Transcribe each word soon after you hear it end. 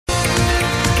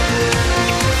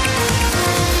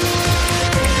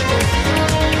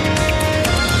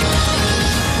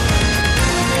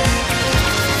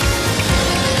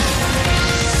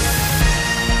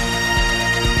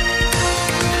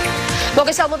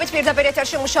მოგესალმებით პირდაპირ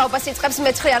ეთერში მუშაობას იწყებს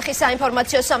მეცხრე არხის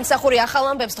საინფორმაციო სამსახური ახალ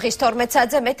ამბებს დღის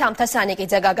 12-ზე მე თამთა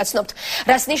სანიკიძე გაგაცნობთ.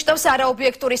 რას ნიშნავს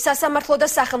არაობიექტური სასამართლო და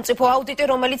სახელმწიფო აუდიტი,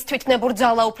 რომელიც თვითნებურ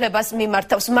ძალაუფლებას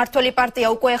მიმართავს. მმართველი პარტია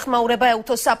უკვე ეხმაურება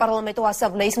ეუთოს საპარლამენტო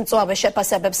ასამბლეის მწვავე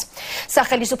შეფასებებს.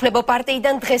 სახელისუფლებო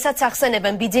პარტიიდან დღესაც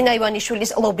ახსენებენ ბიძინა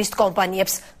ივანიშვილის ლობისტ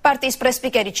კომპანიებს. პარტიის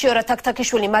პრესპიკერი ჩიორა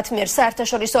თაქთაქიშვილი მათ მიერ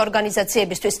საერთაშორისო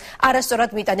ორგანიზაციებისთვის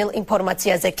არასწორად მიტანილ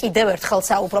ინფორმაციაზე კიდევ ერთხელ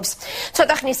საუბრობს.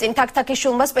 ცოტა ხნის წინ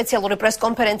თაქთაქიშვილმა სპეციალური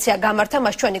პრესკონფერენცია გამართა,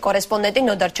 მას ჩვენი კორესპონდენტი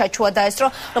ნოდარ ჩაჩუა დაესწრო,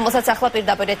 რომელსაც ახლა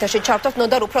პირდაპირ ეთერში ჩავთვალთ.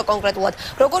 ნოდარ, უფრო კონკრეტულად,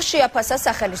 როგორ შეაფასა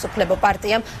სახელისუფლებო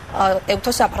პარტიამ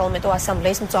ეუთოს საპარლამენტო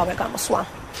ასამბლეის მწვავე გამოსვლა?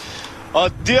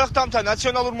 დიახტამთა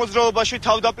ნაციონალურ მოძრაობაში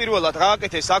თავდაპირველად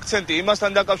გააკეთეს აქცენტი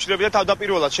იმასთან დაკავშირებით და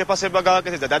თავდაპირველად შეფასება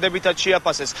გააკეთეს და დადებითად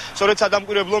შეაფასეს სწორედ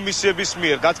სადამკვირვებლო მისიების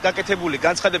მიერ გაკეთებული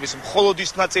განცხადების მხოლოდ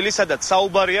ის ნაწილი, სადაც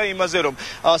საუბარია იმაზე, რომ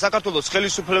საქართველოს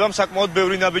ხელისუფლებამ საკმაოდ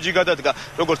ბევრი ნაბიჯი გადადგა,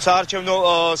 როგორც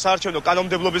საარჩევნო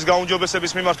კანონმდებლობის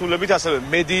გაუმჯობესების მიმართულებით, ასევე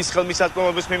მედიის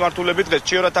ხელმისაწვდომობის მიმართულებით. დღეს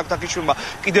ჩიორა თაქთაქიშვილმა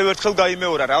კიდევ ერთხელ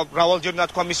გაიმეორა მრავალჯერ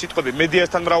ნათქვამი სიტყვები,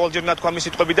 მედიასთან მრავალჯერ ნათქვამი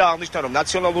სიტყვები და აღნიშნა, რომ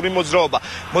ნაციონალური მოძრაობა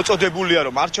მოწოდებული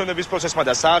რომ არჩევნების პროცესმა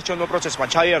და საარჩევნო პროცესმა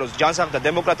ჩაიაროს ჯანსაღ და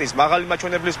დემოკრატიის მაღალი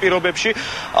მაჩვენებლის პირობებში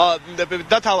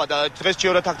და თავად დღეს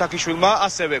ჩიორა თაქთაქიშვილმა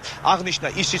ასევე აღნიშნა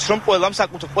ისიც, რომ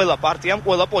ყველა პარტიამ,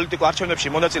 ყველა პოლიტიკურ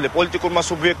არჩევნებში მონაწილე პოლიტიკურმა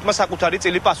სუბიექტმა საკუთარი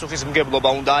წილი პასუხისმგებლობა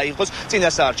უნდა აიღოს წინა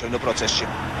საარჩევნო პროცესში.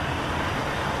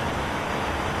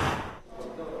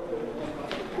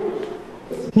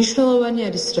 მნიშვნელოვანი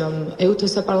არის, რომ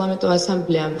ეუთოს საპარლამენტო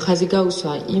ასამბლეამ ხაზი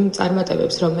გაუსვა იმ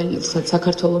წარმატებებს, რომელსაც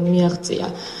საქართველოს მიაღწია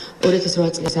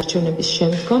 2008 წლის არჩევნების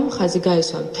შემდგომ, ხაზი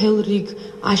გაესვა მთელ რიგ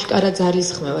აშკარა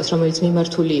ძალისხმევას, რომელიც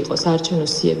მიმართული იყო საარჩევნო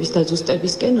სიების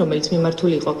დაზუსტებისკენ, რომელიც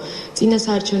მიმართული იყო წინა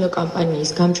საარჩევნო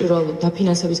კამპანიის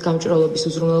დაფინანსების გამჭვირვალობის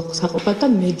უზრუნველსაყოფად და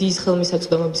მედიის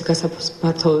ხელმისაწვდომობის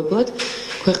გასაფართოვებლად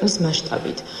ქვეყნის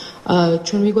მასშტაბით.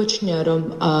 ჩვენ მიგვაჩნია, რომ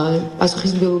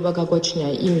პასუხისმგებლობა გაგვაჩნია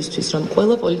იმისთვის, რომ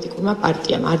ყველა პოლიტიკურმა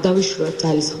პარტიამ არ დავიშურათ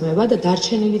ძალისხმევა და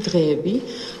დარჩენილი დღეები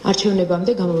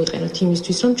არჩევნებამდე გამოვიყენოთ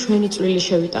იმისთვის, რომ ჩვენი წვლილი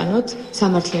შევიტანოთ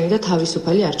სამართლიანი და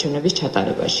თავისუფალი არჩევნების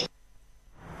ჩატარებაში.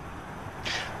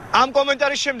 ამ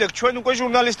კომენტარის შემდეგ ჩვენ უკვე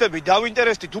ჟურნალისტები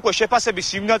დავინტერესდით უკვე შეფასების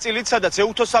იმ ნაწილით, სადაც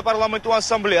ეუთოს საპარლამენტო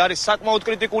ასამბლეა არის საკმაოდ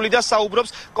კრიტიკული და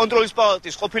საუბრობს კონტროლის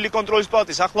პალატის, ყოფილი კონტროლის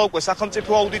პალატის, ახლა უკვე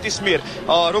სახელმწიფო აუდიტის მიერ,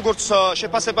 როგორც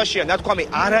შეფასებაშია ნათქვამი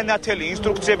არანათელი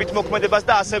ინსტრუქციებით მოქმედებას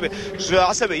და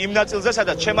ასევე იმ ნაწილზე,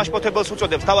 სადაც შემაშფოთებელს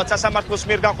უწოდებს თავად სასამართლოს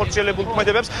მიერ განხორციელებულ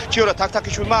მოქმედებებს. ჩიორა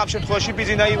თაქთაქიშვილმა ამ შემთხვევაში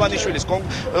ბიძინა ივანიშვილის,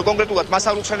 კონკრეტულად მას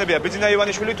არ უხსენებია ბიძინა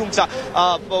ივანიშვილი, თუმცა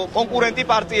კონკურენტი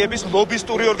პარტიების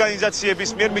ლობისტური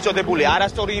ორგანიზაციების მიერ მიწოდებული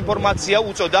არასწორი ინფორმაცია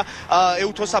უწოდა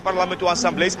ეუთოს საპარლამენტო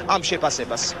ასამბლეის ამ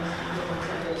შეფასებას.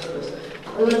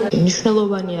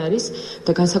 მნიშვნელოვანი არის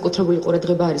და განსაკუთრებული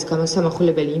ყურადღება არის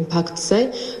გამოსამახულებელი იმ ფაქტზე,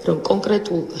 რომ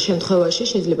კონკრეტულ შემთხვევაში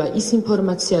შეიძლება ის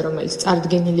ინფორმაცია, რომელიც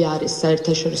წარდგენილი არის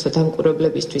საერთაშორისო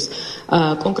დამკვირვებლებისთვის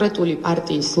კონკრეტული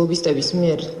პარტიის ლობისტების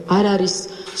მიერ არ არის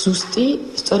ზუსტი.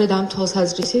 სწორედ ამ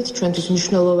თვალსაზრისით ჩვენთვის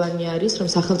მნიშვნელოვანი არის, რომ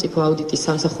სახელმწიფო აუდიტის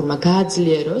სამსახურმა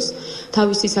გააძლიეროს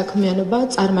თავისი საქმიანობა,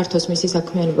 წარმართოს მისი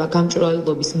საქმიანობა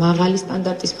გამჭვირვალობის მაღალი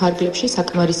სტანდარტის ფარგლებში,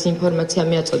 საკმარისი ინფორმაცია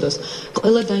მიაწოდოს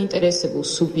ყველა დაინტერესებულ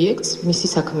სუბიექტს მისი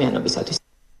საქმიანობისათვის.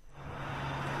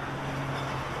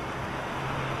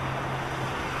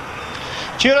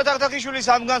 ჩიორა თაქთაქიშვილის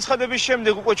ამ განცხადების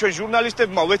შემდეგ უკვე ჩვენ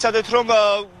ჟურნალისტებმა ვეცადეთ, რომ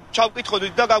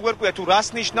ჩავკითხოდით და გაგვერკვია თუ რას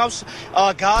ნიშნავს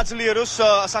გააძლიეროს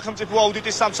სახელმწიფო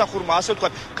აუდიტის სამსახურმა, ასე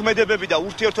ვთქვათ, ქმედებები და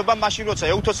ურთიერთობა მაშინ, როცა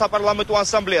ეუთოს საპარლამენტო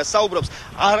ასამბლეა საუბრობს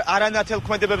არანათელ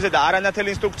ქმედებებზე და არანათელ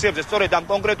ინსტრუქციებზე სწორედ ამ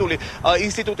კონკრეტული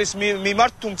ინსტიტუტის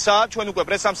მიმართ, თუმცა ჩვენ უკვე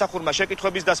პრესსამსახურმა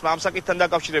შეკითხვების დასმა ამ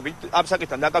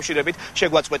საკითხთან დაკავშირებით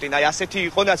შეგვაწყვეტინა. ასეთი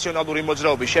იყო ნაციონალური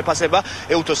მოძრაობის შეფასება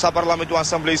ეუთოს საპარლამენტო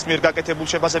ასამბლეის მიერ გაკეთებულ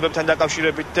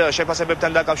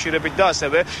შეფასებებთან დაკავშირებით და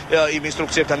ასევე იმ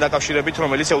ინსტრუქციებთან დაკავშირებით,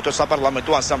 რომელიც ეუთოს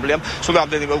საპარლამენტო ასამბლეამ სულ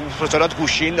რამდენიმე უпростоრად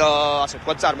გუშინ, ასე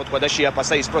ვთქვათ, წარმოთქვა და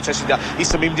შეაფასა ის პროცესი და ის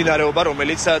მიმდინარეობა,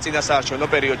 რომელიც წინა საარჩევნო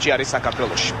პერიოდში არის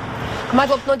საქართველოში.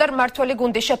 მადლობთ ნოდარ, მმართველი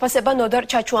გუნდის შეფასება ნოდარ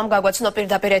ჩაჩუამ გაგვაცნო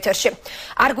პირდაპირ ეთერში.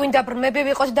 არ გვინდა ბრმები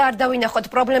ვიყოთ და არ დავინახოთ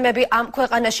პრობლემები ამ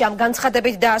ქვეყანაში. ამ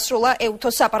განცხადებით დაასრულა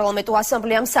ეუთოს საპარლამენტო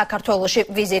ასამბლეამ საქართველოში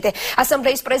ვიზიტი.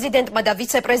 ასამბლეის პრეზიდენტმა და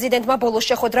ვიცე-პრეზიდენტმა ბოლოს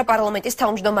შეხვედრა პარლამენტის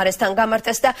თავმჯდომარესთან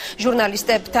გამართეს და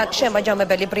ჟურნალისტებთან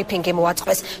შემაჯამებელი ბრიფინგი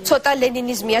მოაწყვეს. ცოტა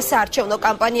ლენინიზმია საარჩევნო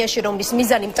კამპანიაში, რომლის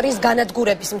მიზანი მტრის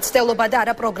განადგურების მცდელობა და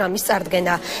არა პროგრამის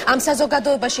წარდგენაა. ამ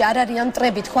საზოგადოებაში არ არიან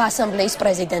მტრები, თქვა ასამბლეის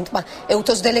პრეზიდენტმა.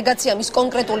 ეუთოს დელეგაციამ სახელმწიფოს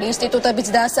კონკრეტული ინსტიტუტებიც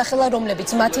დაასახელა, რომლებიც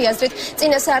მათი აზრით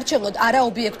წინასაარჩევნოდ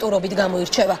არაობიექტურობით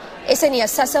გამოირჩევა. ესენია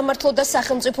სასამართლო და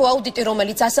სახელმწიფო აუდიტი,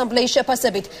 რომელიც ასამბლეის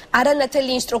შეფასებით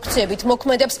არანათელი ინსტრუქციებით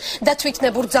მოქმედებს და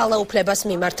თვითნებურ ძალაუფლებას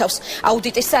მიმართავს.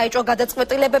 აუდიტის საეჭვო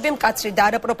გადაწყვეტილებები, მკაცრი და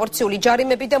არაპროპორციული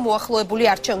ჯარიმები და მოახლოებული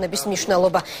არჩევნების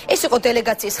მნიშვნელობა. ეს იყო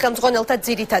დელეგაციის ხელმძღვანელთა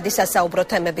ძირითადი სასაუბრო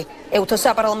თემები. ეუთოს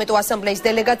საპარლამენტო ასამბლეის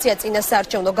დელეგაცია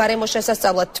წინასაარჩევნო გარემოს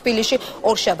შესასწავლად თბილისში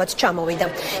ორშაბათს ჩამოვიდა.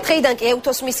 დღეიდან კი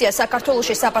ეუთოს მისია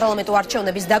საქართველოში საპარლამენტო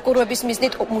არჩევნების დაკვირვების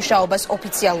მიზნით მუშაობას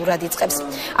ოფიციალურად იწყებს.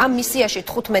 ამ მისიაში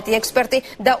 15 ექსპერტი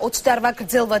და 28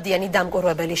 გრძელვადიანი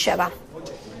დამკვირვებელი შევა.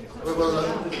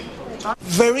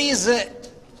 There is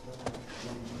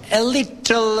a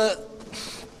little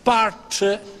part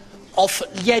of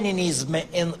Leninism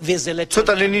in this election.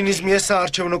 ცოტა ლენინიზმია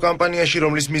საარჩევნო კამპანიაში,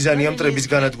 რომლის მიზანია მტრების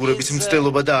განადგურების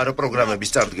მცდელობა და არაპროგრამების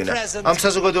წარდგენა. ამ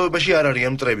საზოგადოებაში არ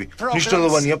არიან მტრები.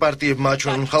 მნიშვნელოვანია პარტიებმა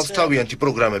აჩვენონ ხალხს თავიანთი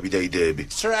პროგრამები და იდეები.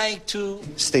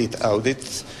 State audit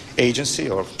agency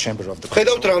or chamber of the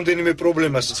ხედავთ რამდენიმე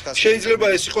პრობლემას. შეიძლება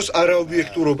ეს იყოს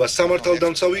არაობიექტურობა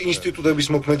სამართალდამცავი ინსტიტუტების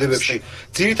მოქმედებებში.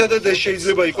 ძირითადად ეს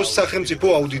შეიძლება იყოს სახელმწიფო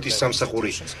აუდიტის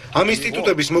სამსახური. ამ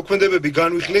ინსტიტუტების მოქმედებები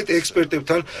განვიხილეთ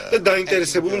ექსპერტებთან და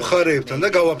დაინტერესებულ მხარეებთან და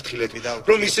გავაფრთხილეთ,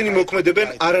 რომ ისინი მოქმედებენ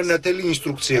არანათელი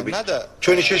ინსტრუქციებით.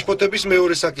 ჩვენი შეშფოთების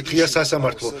მეორე საკითხია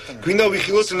სასამართლო. გვინდა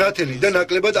ვიხილოთ ნათელი და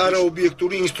ნაკლებად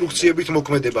არაობიექტური ინსტრუქციებით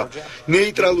მოქმედება.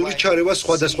 ნეიტრალური ჩარევა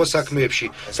სხვადასხვა საქმეებში,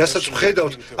 რასაც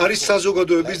ვხედავთ არის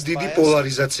საზოგადოების დიდი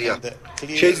პოლარიზაცია.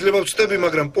 შეიძლება ვწდები,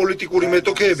 მაგრამ პოლიტიკური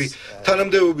მეტოქეები,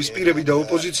 თანამდებობის პირები და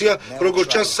ოპოზიცია, როგორც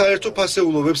ჩანს, საერთო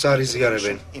ფასეულობებს არ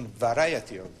იზიარებენ.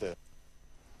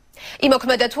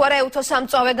 იმოქმედა თუ არა ეუთოს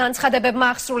სამწვავე განცხადებებმა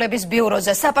ახსრულების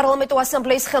ბიუროზე. საპარლამენტო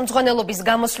ასამბლეის ხელმძღვანელობის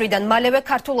გამოსვლიდან მალევე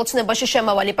ქართულ ოცნებაში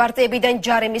შემავალი პარტიებიდან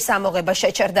ჯარიმის ამოღება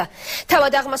შეჩერდა.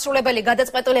 თავად აღმასრულებელი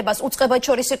გადაწყვეტილებას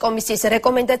უწყებაჩორისი კომისიის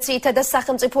რეკომენდაციითა და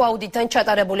სახელმწიფო აუდიტთან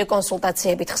ჩატარებული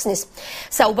კონსულტაციებით ხსნის.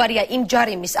 საუბარია იმ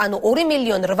ჯარიმის, ანუ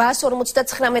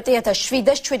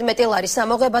 2.899.717 ლარის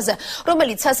ამოღებაზე,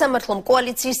 რომელიც სასამართლომ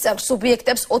კოალიციის წევრ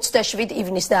სუბიექტებს 27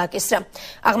 ივნისს დააკისრა.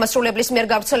 აღმასრულებლის მიერ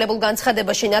გავრცელებულ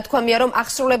განცხადებაში თქვამია, რომ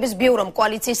ახსრულების ბიურომ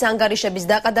კოალიციის ანგარიშების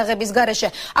დაყადაღების გარეშე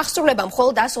ახსრულება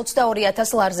მხოლოდ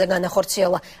 122,000 ლარზე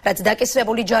განახორციელა, რაც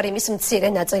დაკისრებული ჯარიმის მცირე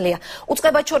ნაწილია.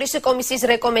 უწყებაჩორისი კომისიის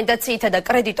რეკომენდაციითა და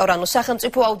კრედიტორ, ანუ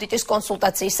სახელმწიფო აუდიტის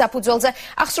კონსულტაციის საფუძველზე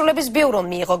ახსრულების ბიურომ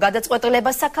მიიღო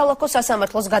გადაწყვეტილება საქალაქო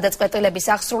სასამართლოს გადაწყვეტილების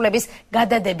ახსრულების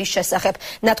გადადების შესახებ,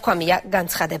 ნათქვამია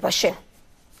განცხადებაში.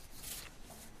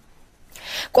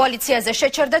 კოალიციაზე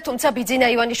შეჩერდა, თუმცა ბიძინა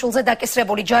ივანიშვილზე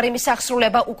დაკისრებული ჯარიმის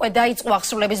ახსრულება უკვე დაიწყო.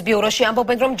 ახსრულების ბიუროში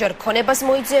ამბობენ, რომ ჯერ ქონებას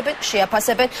მოიძიებენ,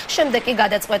 შეაფასებენ, შემდეგ კი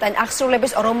გადაწყვეტენ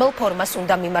ახსრულების რომელ ფორმას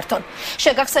უნდა მიმართონ.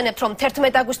 შეგახსენებთ, რომ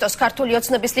 11 აგვისტოს ქართული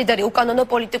ოცნების ლიდერი უკანონო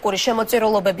პოლიტიკური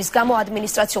შემოწირულობების გამო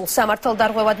ადმინისტრაციულ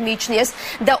სამართალდარღვევად მიიჩნიეს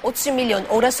და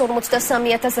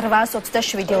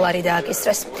 20.253.827 ლარი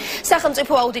დააკისრეს.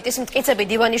 სახელმწიფო აუდიტის მტკიცებით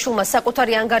ივანიშვილმა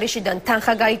საკუთარი ანგარიშიდან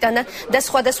თანხა გაიტანა და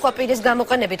სხვადასხვა პირის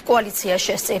გამოყენებით კოალიცია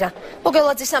შესწირა.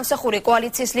 მოგელაძის სამსახური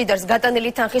კოალიციის ლიდერს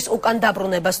გატანილი თანხის უკან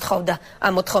დაბრუნებას თხოვდა.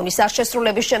 ამ მოთხოვნის არ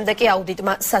შესრულების შემდეგ კი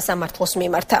აუდიტმა სასამართლოს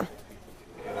მიმართა.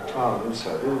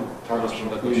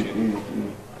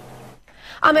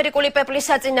 ამერიკული პეპლის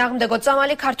საწინააღმდეგო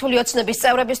წამალი ქართული ოცნების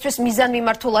წევრებისთვის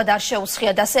მიზანმიმართულად არ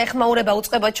შეუსხიათ, ასე ეხმაურება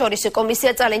უწყებაჩორისი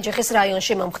კომისია წალენჯიხის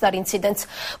რაიონში მომხდარ ინციდენტს.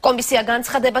 კომისია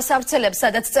განცხადებას ავრცელებს,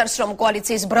 სადაც წერს, რომ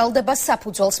კოალიციის ბრალდება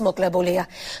საფუძველს მოკლებულია.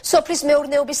 სოფლის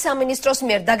მეურნეობის სამინისტროს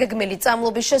მიერ დაგეგმილი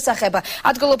წამლობის შესახებ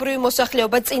ადგილობრივი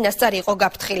მოსახლეობა წინასწარ იყო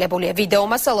გაფრთხილებული. ვიდეო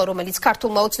მასალა, რომელიც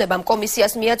ქართულმა ოცნებამ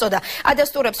კომისიას მიაწოდა,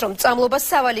 ადასტურებს, რომ წამლობა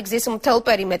სავალი გზის მთელ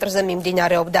პერიმეტრზე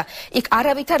მიმდინარეობდა. იქ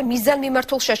არავითარ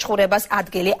მიზანმიმართულ შეშხურებას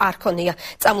ადგილი არ ქონია.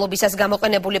 წამლობისას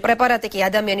გამოყენებული პრეპარატი კი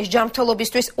ადამიანის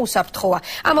ჯანმრთელობისთვის უსაფრთხოა.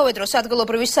 ამავე დროს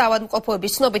ადგილობრივი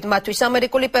საავადმყოფოების ცნობით მათთვის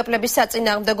ამერიკული პეპლების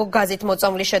საწინააღმდეგო გაზით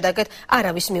მოწამვლის შედეგად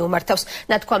არავის მიუმართავს.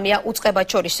 ნათქვამია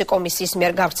უწყებაჩორისი კომისიის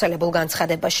მიერ გავრცელებულ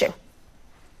განცხადებაში.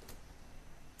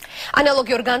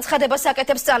 ანალოგიურ განცხადებას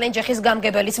აკეთებს წალენჯიხის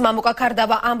გამგებელიც მამუკა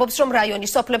ქარდავა, ამბობს, რომ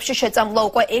რაიონის სოფლებში შეწამვლა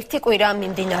უკვე 1 კვირა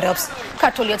მიმდინარეობს.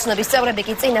 ქართული ოცნების წევრები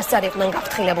კი წინასწარ იყვნენ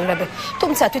გაფრთხილებულები.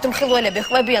 თუმცა თვითმხილველები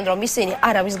ხვებიან, რომ ისინი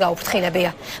არავის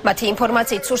გაუფრთხილებია. მათი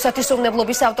ინფორმაციით სურსათის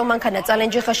უვნებლობის ავტომანქანა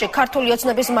წალენჯიხაში ქართული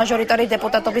ოცნების მაჟორიტარი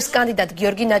დეპუტატობის კანდიდატ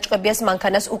გიორგი ნაჭყებიას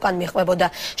მანქანას უკან მიხვებოდა.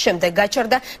 შემდეგ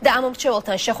გაჩერდა და ამ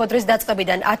მრჩეველთან შეხვედრის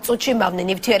დაწყებიდან 10 წუთში მავნე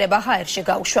ნივთიერება ჰაერში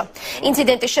გაუშვა.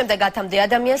 ინციდენტის შემდეგ 10-მდე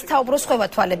ადამიანს თაობრო სხვევა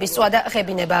თვალების და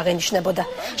ღებინება აღენიშნებოდა.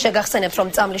 შეგახსენებთ, რომ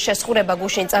წამლის შესხურება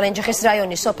გუშინ წალენჯიხის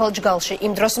რაიონის სოფელ ჯგალში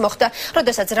იმ დროს მოხდა,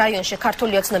 როდესაც რაიონში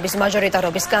ქართული ოცნების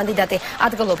მაჟორიტარობის კანდიდატი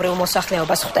ადგილობრივ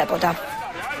მოსახლეობას ხვდებოდა.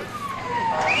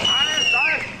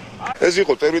 ეს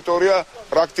იყო ტერიტორია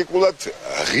პრაქტიკულად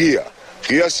ღია.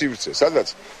 ღია სივრცე, სადაც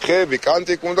ხეები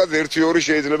კანტიკ უნდა 1-2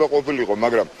 შეიძლება ყოფილიყო,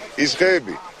 მაგრამ ის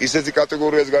ხეები ისეთი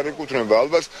კატეგორიას განეკუთვნება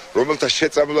ალბათ, რომელთა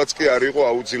შეწამლაც კი არ იყო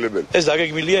აუცილებელი. ეს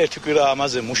დაგეგმილია ერთი კვირა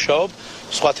ამაზე მუშაობ,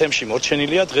 სხვა თემში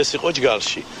მორჩენილია, დღეს იყო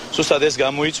ჯგალში. სუსტად ეს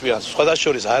გამოიწვია, სხვათა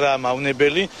შორის არაა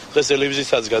მავნებელი, დღეს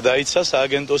ტელევიზიასაც გადაიცა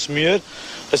სააგენტოს მიერ,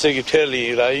 ესე იგი მთელი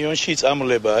რაიონში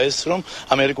იწამლება ეს, რომ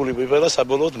ამერიკული პიპელა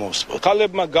საბოლოოდ მოვსპოთ.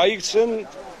 ქალებმა გაიქცენ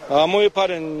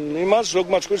ამოეფარენ იმას,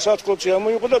 როგმაც ხვირსაწყლოთი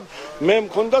ამოიღო და მე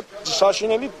მქონდა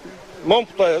საშინელი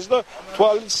მომხდაეს და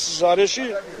თვალის არეში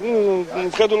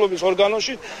მხედველობის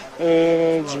ორგანოში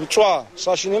წვა,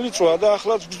 საშინელი წვა და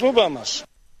ახლაც გრძნობა მას.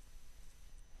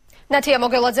 ნათია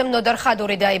მოგელაძემ ნოდარ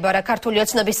ხადური დაიბარა. ქართული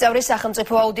ოცნების წევრი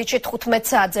სახელმწიფო აუდიტში 15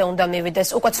 საათზე უნდა მივიდეს.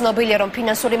 უკვე ცნობილია, რომ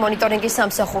ფინანსური მონიტორინგის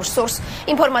სამსახურს სურს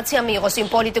ინფორმაცია მიიღოს იმ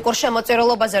პოლიტიკურ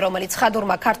შემოწირულობაზე, რომელიც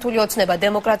ხადურმა ქართული ოცნება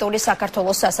დემოკრატიული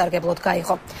საქართველოს სასარგებლოდ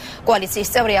გაიღო. კოალიციის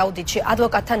წევრი აუდიტში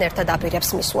ადვოკატთან ერთად აპირებს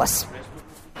მისვლას.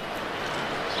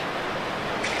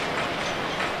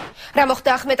 რა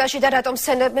მოხდა ახმეტაში და რატომ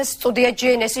სცენებს სტუდია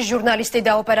GNS-ის ჟურნალისტი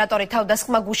და ოპერატორი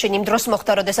თავდასხმა გუშინ იმ დროს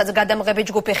მოხდა, როდესაც გადამღები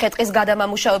ჯგუფი ხეტყის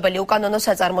გადამამუშავებელი უკანონო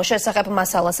საწარმოს შესახებ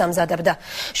მასალას ამზადებდა.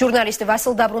 ჟურნალისტ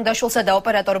ვასილ დაბრუნდაშვილსა და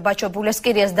ოპერატორ ბაჩო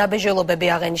ბულესკირიას დაბეჟელობები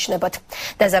აღენიშნებათ.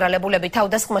 დაზარალებულები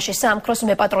თავდასხმაში საამქროს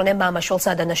მეპატრონე მამაშვილს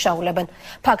ადანაშაულებენ.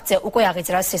 ფაქტზე უკვე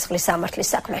აღიძრა სისხლის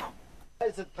სამართლის საქმე.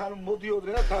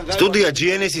 სტუდია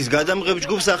GNS-ის გადამღებ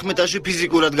ჯგუფს ახმეტაში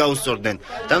ფიზიკურად გაუსწორდნენ.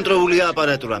 დამტრეულია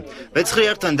აპარატურა.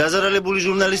 მეცხრეართან დაზარალებული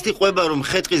ჟურნალისტი ყვება, რომ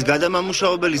ხეტყის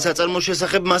გადამამუშავებელი საწარმოს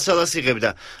შესახებ მასალას იღებდა,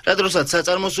 რა დროსაც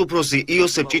საწარმოს უფროსი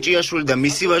იოსებ ჭიჭიაშვილი და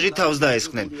მისი ვაჟი თავს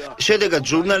დაესხნენ. შედეგად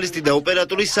ჟურნალისტი და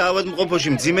ოპერატორი საავადმყოფოში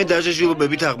მძიმე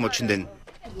დაჟეჟილობებით აღმოჩნდნენ.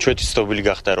 ჩვენი ცნობილი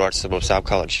გახდა, რომ არსებობს ამ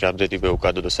ქალაქში რამდენიმე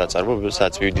უკადოდო საწარმო,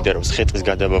 სადაც მივიდოდა რომ ხეტყის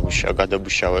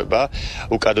გადამამუშავება,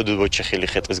 უკადოდო მოჩეხილი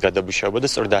ხეტყის გადამამუშავება და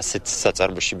სწორედ ასეთ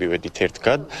საწარმოში მივედით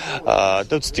ერთგან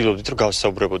და ვცდილობდით რომ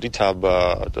გავსაუბრებოდით ამ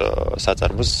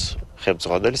საწარმოს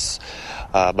ხელმძღვანელს,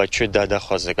 բայց ჩვენ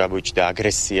დადახვაზე გამოიჩნდა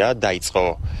აგრესია, დაიწყო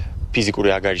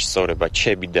ფიზიკური აგარიშწორება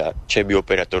ჩემი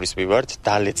ოპერატორის მიმართ,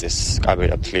 დალეწეს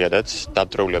კამერა მთლიანად,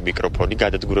 დამტრეულია მიკროფონი,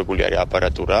 გადადგურებული არის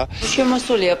აპარატურა.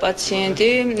 შემოსულია პაციენტი,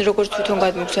 როგორც თვითონ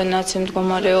გადმოგვცემ ნაცემ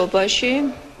მდგომარეობაში.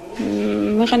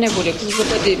 მიღანებული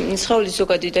სხეულის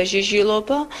ზოგადი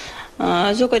დაჟიჟილობა,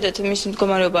 ზოგადად მისი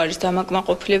მდგომარეობა არის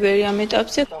დამაკმაყოფილებელი ამ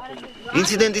ეტაპზე.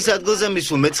 ინციდენტის ადგილზე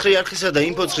მისულ მეცხრე არხისა და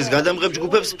ინფოცხრის გადამღებ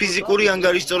ჯგუფებს ფიზიკური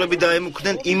ანგარიშწორები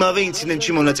დაემუქრნენ იმავე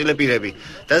ინციდენტში მონაწილე პირები.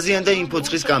 დაზიანდა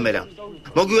ინფოცხრის კამერა.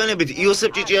 მოგვიანებით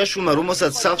იოსებ ჭიჭიაშვილმა,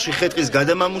 რომელსაც სახლში ხეტყის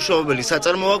გადამამუშავებელი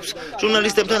საწარმო აქვს,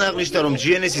 ჟურნალისტებთან აღნიშნა, რომ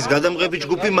GNS-ის გადამღები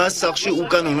ჯგუფი მას სახლში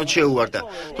უკანონოდ შეუვარდა.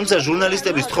 თუმცა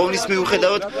ჟურნალისტების თხოვნის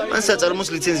მიუხედავად, მან საწარმოს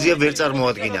ლიცენზია ვერ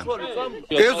წარმოადგინა.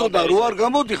 ეზოდა რო არ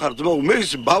გამოდიხარ, ძმაო, მე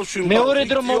ის ბავშვი მეორე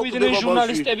დრო მოვიდნენ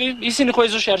ჟურნალისტები, ისინი ხო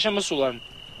ეზოში არ შემოსულან.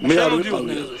 მე არ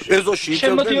ვიტყვი ეზოში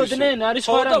შემოდიოდნენ, არის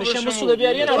ხო არა შემოსულები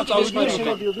არიან არ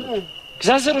შემოდიოდნენ.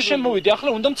 გზაზე რო შემოვიდი, ახლა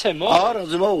უნდა მცემო? არა,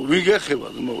 ძმაო, ვიგეხება,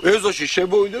 ძმაო. ეზოში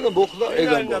შემოვიდა და მოხდა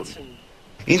ეგამბავი.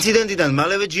 ინციდენტიდან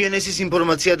მალევე GNS-ის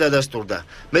ინფორმაცია დადასტურდა.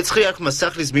 მეცხრე არხმა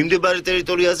სახლის მიმდებარე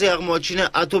ტერიტორიაზე აღმოაჩინა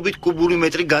ათობით კუბური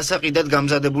მეტრი გასაყიდად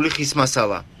გამზადებული ხის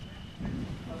მასალა.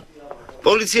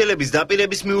 პოლიციელების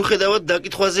დაპირების მიუხედავად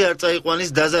დაკითხვაზე არ წაიყვანეს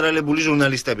დაზარალებული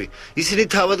ჟურნალისტები. ისინი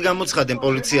თავად გამოცხადნენ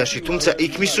პოლიციაში, თუმცა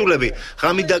იქ მისულები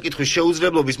ღამით დაკითხვის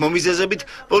შეუძლებლობის მომიზეზებით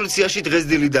პოლიციაში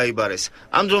დღესდილი დაიბარეს.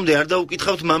 ამ დრომდე არ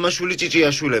დაუკითხავთ მამაშვილი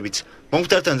ჭიჭიაშვილებიც.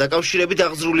 მომხდართან დაკავშირებით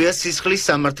აღძრულია სისხლის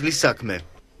სამართლის საქმე.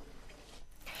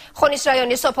 ხონის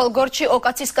რაიონის სოფელ გორჩი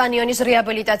ოკაცის კანიონის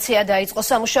რეაბილიტაცია დაიწყო.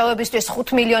 სამუშაოებისთვის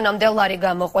 5 მილიონამდე ლარი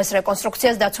გამოყვეს.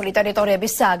 რეკონსტრუქციას დაცული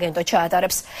ტერიტორიების სააგენტო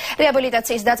ჩაატარებს.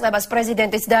 რეაბილიტაციის დაწყებას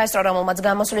პრეზიდენტიც დაესწრო, რომელმაც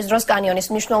გამოსვლის დროს კანიონის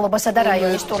მნიშვნელობასა და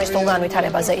რაიონის ტურისტულ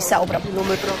განვითარებაზე ისაუბრა.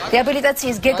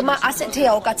 რეაბილიტაციის გეგმა ასეთია: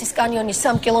 ოკაცის კანიონის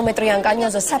 3 კილომეტრიან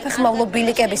კანიონზე საფეხმავლო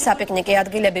ბილიკები, საპიკნიკი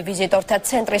ადგილები, ვიზიტორთა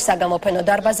ცენტრის, საგამოფენო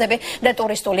დარბაზები და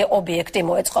ტურისტული ობიექტი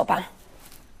მოეწყობა.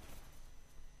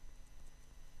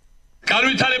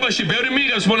 განვითარებაში ბევრი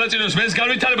მიიღებს მონაწილეობას, ეს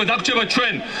განვითარება დაგჭება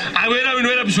ჩვენ. ვერავინ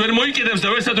ვერაფერს ვერ მოიკიდებს და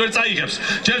ვერსად ვერ წაიღებს.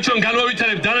 ჯერ ჩვენ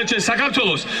განვავითარებთ დანარჩენ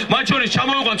საქართველოს, მათ შორის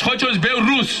ჩამოვიყვანთ სხვა შორის ბევრ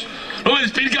რუსს,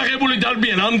 რომელიც პირგაღებული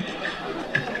დარბიან ამ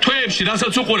თვეებში,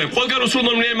 რასაც უყურებ. ყველგან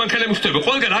რუსულმომნიერი მანქანები ხვდება,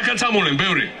 ყველგან ახალ წამოვლენ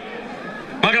ბევრი.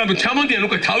 მაგრამ ჩამოდიან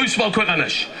უკვე თავისუფალ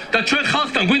ქვეყანაში და ჩვენ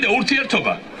ხალხთან გვინდა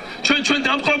ურთიერთობა. ჩვენ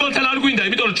დამყრობელთან არ გვინდა,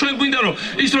 იმიტომ რომ ჩვენ გვინდა რომ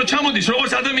ის რო ჩამოდის,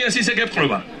 როგორც ადამიანს ისე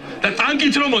გეპყრობა. და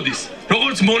ტანკით რომ მოდის,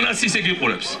 როგორც მონას ისე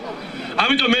გიყურებს.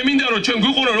 ამიტომ მე მინდა რომ ჩვენ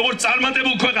გვიყურონ როგორც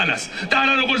წარმატებულ ქვეყანას და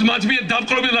არა როგორც მათ მიერ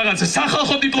დამყრობილ რაღაცას.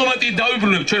 სახალხო დიპლომატიით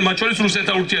დავიბრუნებთ ჩვენ მათ შორის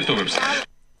რუსეთთან ურთიერთობებს.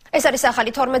 ეს არის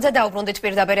ახალი 12-ზე დაუბრუნდით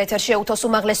პირდაპირ ეთერში უთოს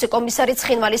უმაღლესი კომისარი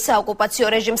ცხინვალის საოკუპაციო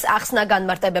რეჟიმს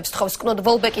ახსნა-განმარტებებს თხოვს კნოდ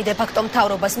ვოლბეკი დე-ფაქტო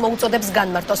მთავრობას მოუწოდებს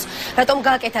განმარტოს. რატომ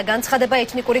გააკეთა განცხადება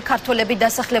ეთნიკური ქართველები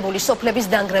დასახლებული სოფლების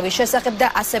დანგრევის შესახებ და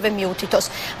ასევე მიუთითოს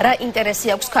რა ინტერესი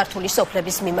აქვს ქართული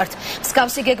სოფლების მიმართ.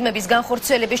 მსგავსი გეგმების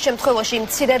განხორციელების შემთხვევაში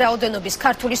მცირე რაოდენობის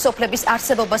ქართული სოფლების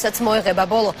არსებობასაც მოეღება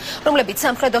ბოლო, რომლებიც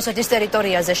სამხრეთ ოსეთის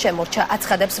ტერიტორიაზე შემორჩა,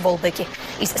 აცხადებს ვოლბეკი.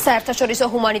 ის საერთაშორისო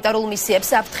ჰუმანიტარულ მისიებს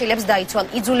აფრთხილებს დაიცვან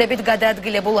იძულებით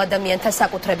გადაადგილებულ ადამიანთა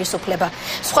საკუთრების უფლება.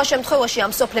 სხვა შემთხვევაში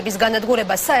ამ სოფლების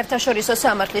განადგურება საერთაშორისო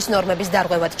სამართლის ნორმების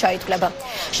დარღვევად ჩაითვლება.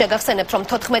 შეგახსენებთ, რომ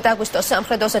 14 აგვისტოს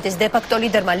სამხრეთ ოსეთის დე-ფაქტო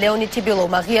ლიდერმა ლეონიდ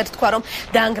თიბილოვმა ღიად თქვა, რომ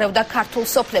დაანგრევდა ქართულ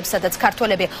სოფლებს, სადაც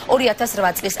ქართველები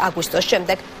 2008 წლის აგვისტოს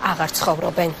შემდეგ აღარ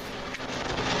ცხოვრობენ.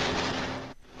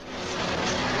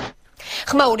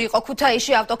 ხმაური იყო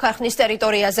ქუთაისში ავტოქარხნის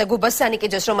ტერიტორიაზე. გუბა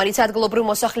სანიკიძეს, რომელიც ადგილობრივ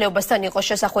მოსახლეობასთან იყო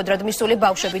შესახვედრად მისული,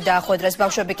 ბავშვები დაახვედრეს.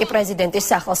 ბავშვები კი პრეზიდენტის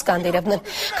სახელს კანდირებდნენ.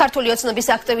 ქართული ოცნების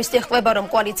აქტივისტი ხვდება, რომ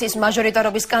კოალიციის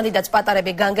მაჟორიტარობის კანდიდატს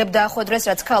პატარები განგებ დაახვედრეს,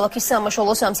 რაც ქალაქის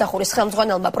სამაშველო სამსახურის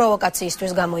ხელმძღვანელმა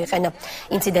პროვოკაციისთვის გამოიყენა.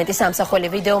 ინციდენტის ამსახველი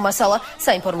ვიდეო მასალა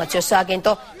საინფორმაციო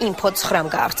სააგენტო ინფო9-მ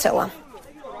გაავრცელა.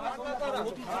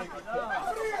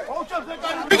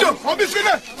 Bicho,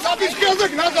 obisine, sabiskiazda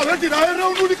gnaza verdi, ra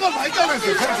erოვნული ყავს აიტანეს.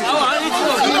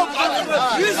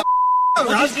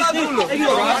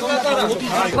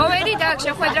 მოვედი და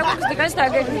შეხვედრა გვაქვს დღეს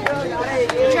დაგეგმილი.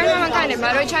 ჩვენმა მანქანებმა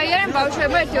რო ჩაიარენ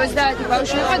ბავშვები 30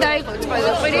 ბავშვი იყო დაიყო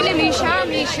ყველა ყვირილი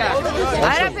მიშა.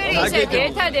 არაფერი ისეთი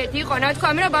ერთადერთი იყო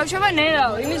ნათქვამი რომ ბავშვება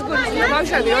ნელაო. იმის გულის რომ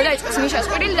ბავშვები რო დაიწყეს მიშას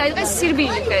ყვირილი დაიწყეს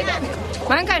სირბილი ხედა.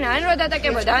 მანქანა ან რო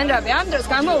დატაკებოდა ან რავი ამ დროს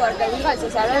გამოვარდა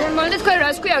ვიღაცას არანორმალური თქვენ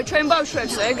რას ქვია ჩვენ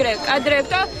ბავშვებსო ეგრე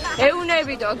კადრებთო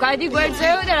ეუნებითო გადი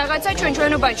გვერდზეო და რაღაცა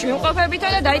ჩვენობაში ვიმყოფებითო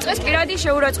და დაიწყეს პირადი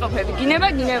შეურაცხყოფები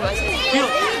გინებას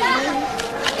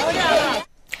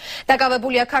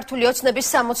დაკავებულია ქართული ოცნების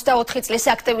 64 წლის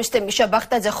აქტივისტი მიშა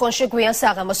ბახტაძე ხონში გვიან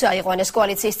საღამოს აიყვანეს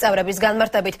კოალიციის წევრების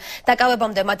განმარტებით.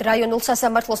 დაკავებამდე მათ რაიონულ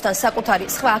სასამართლოსთან საკუთარი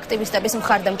სხვა აქტივისტების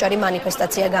მხარდამჭერი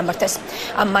მანიფესტაცია გამართეს.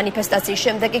 ამ მანიფესტაციის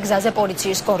შემდეგ კი გზაზე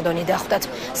პოლიციის კორდონი დახვდათ.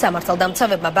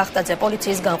 სამართალდამცავებმა ბახტაძე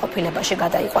პოლიციის განყოფილებაში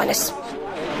გადაიყვანეს.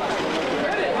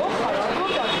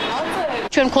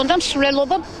 ჩვენ გქონდა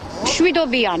მსვლელობა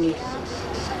შვიდობიანი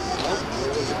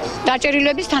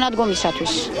დაჭერილების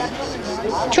თანადგომისათვის.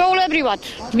 ჩვეულებრივად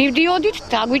მივდიოდით,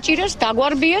 დაგვიჭირეს,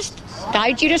 დაგვარბიეს,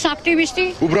 დაიჭირეს აქტივისტი.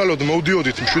 უბრალოდ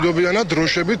მოვდიოდით მშვიდობიანად,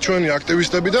 დროშებით ჩვენი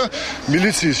აქტივისტები და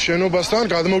მილიციის შენობასთან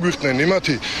გადმოგვიხდნენ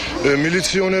იმათი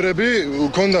მილიციონერები,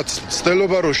 ჰქონდათ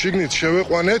ცდელობა რომ შიგნით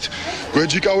შევეყვანეთ,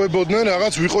 გვეჯიკავებოდნენ,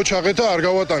 რაღაც ვიყოჩაღეთ და არ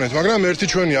გავატანეთ, მაგრამ ერთი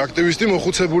ჩვენი აქტივისტი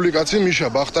მოხუცებული კაცი მიშა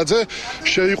ბახტაძე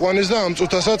შეიყვანეს და ამ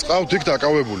წუთასაც ყავთ იქ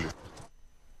დაკავებული.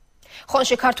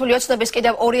 ხონში ქართული ოცნების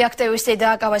კიდევ ორი აქტივისტი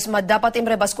დააკავეს, მათ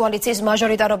დაპატიმრებას კოალიციის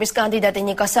მაჟორიტარობის კანდიდატი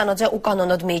ნიკა სანოძე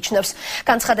უკანონოდ მიიჩნევს.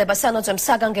 განცხადება სანოძემ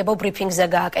საგანგებო ბრიფინგზე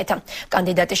გააკეთა.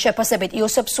 კანდიდატის შეფასებით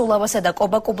იოსებ სულავასა და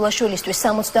კობა კუბლაშვილისთვის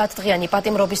 70 დღიანი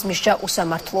პატიმრობის მისჯა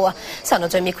უსამართლოა.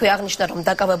 სანოძემ იქვე აღნიშნა, რომ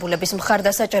დაკავებულების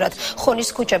მხარდასაჭერად ხონის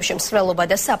ქუჩებში მსვლელობა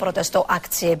და საპროტესტო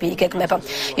აქციები იგეგმება.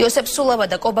 იოსებ სულავა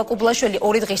და კობა კუბლაშვილი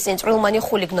 2 დღის წინ წვრილმანი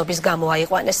ხულიგნობის გამო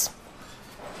აიყვანეს.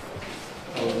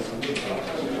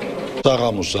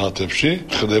 საღამოს საათებში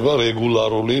ხდება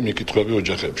რეგულარული მიკითხვები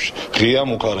ოჯახებში. ღია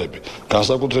მუხარები,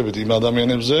 განსაკუთრებით იმ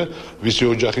ადამიანებზე, ვისი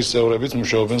ოჯახის წევრებიც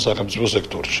მუშაობენ სახელმწიფო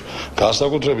სექტორში.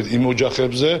 განსაკუთრებით იმ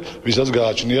ოჯახებზე, ვისაც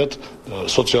გააჩნიათ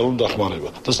სოციალური დახმარება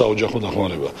და საოჯახო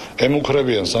დახმარება.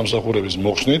 ემუქრებიან სამსახურების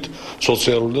მოხსნით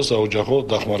სოციალური და საოჯახო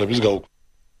დახმარების გაუქმებას.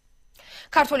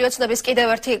 ქართული ოცნების კიდევ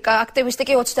ერთი აქტივისტი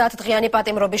კი 30 დღიანი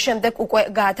პატიმრობის შემდეგ უკვე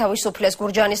გაათავისუფლეს.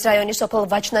 გურჯაანის რაიონის სოფელ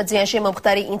ვაჩნაძიანში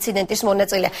მომხდარი ინციდენტის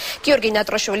მონაწილე გიორგი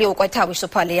ნატროშვილი უკვე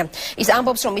თავისუფალია. ის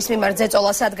ამბობს, რომ მის მიმართ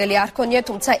ზეწოლას ადგილი არ ჰქონია,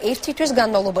 თუმცა ერთი თვის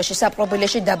განმავლობაში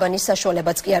საპყრობილეში დაბანის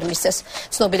საშუალებაც კი არ მისცეს.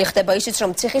 ცნობილი ხდება ისიც,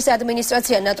 რომ ციხის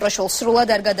ადმინისტრაცია ნატროშვილს სრულად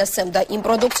არ გადასცემდა იმ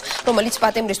პროდუქტს, რომელიც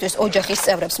პატიმრისთვის ოჯახის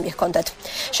წევრებს მიჰქონდათ.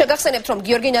 შეგახსენებთ, რომ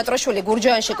გიორგი ნატროშვილი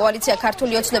გურჯაანში კოალიცია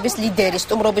ქართული ოცნების ლიდერის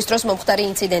სტუმრობის დროს მომხდარი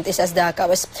ინციდენტისას დააკავეს.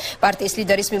 პარტიის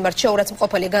ლიდერის მიმართ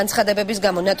შეურაცხმყოფელი განცხადებების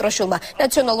გამო ნატროშვილმა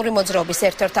ნაციონალური მოძრაობის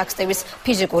ერთ-ერთ აქტივის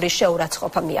ფიზიკური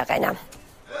შეურაცხყოფა მიაყენა.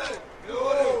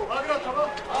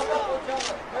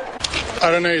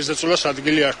 არანაირი ზეწოლას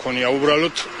ადგილი არ ქონია.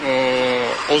 უბრალოდ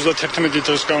 31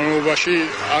 დღის განმავლობაში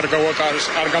არ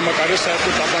გამატარეს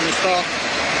საერთოდ დაბანის და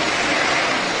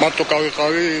მარტო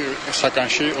გავიყავი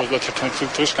საკანში 31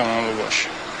 დღის განმავლობაში.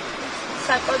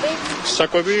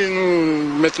 საკვები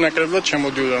მეტნაკლებად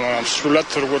შემოდიოდა, მაგრამ სრულად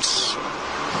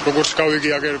როგორც გავიგი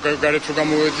გარეთ რო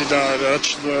გამოვედი და რაც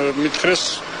მითხრეს,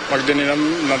 მაგდენი რამ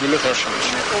ნაბილად არ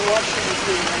შემოჩნდა.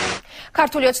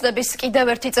 ქართული ოცნების კიდევ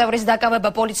ერთი წევრის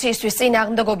დაკავება პოლიციისთვის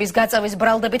წინააღმდეგობის გაწევის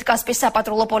ბრალდებით კასპის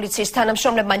საპატრულო პოლიციის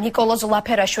თანამშრომლებმა ნიკოლოზ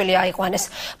ლაფერაშვილი აიყვანეს.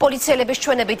 პოლიციელების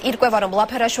ჩვენებით ირკვევა, რომ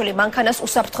ლაფერაშვილი მანქანას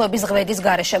უსაფრთხოების ღვედის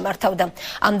გარეშე მართავდა.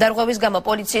 ამ დარღვევის გამო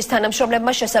პოლიციის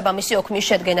თანამშრომლებმა შესაბამისი ოქმის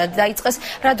შედგენა დაიწყეს,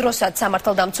 რა დროსაც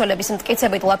სამართალდამცველების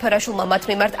მტკიცებით ლაფერაშვილმა მათ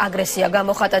მიმართ აგრესია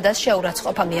გამოხატა და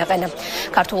შეურაცხყოფა მიაყენა.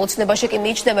 ქართულ ოცნებაში კი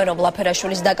მიიჩნევენ, რომ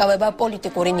ლაფერაშვილის დაკავება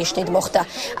პოლიტიკური ნიშნით მოხდა.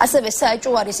 ასევე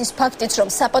საეჭვო არის ის ფაქტიც, რომ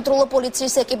საპატრულო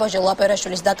პოლიციის ეკიპაჟი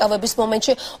ლაფერაშვილის დაკავების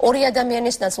მომენტში 2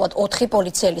 ადამიანის ნაცვლად 4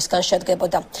 პოლიციელისგან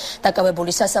შედგებოდა.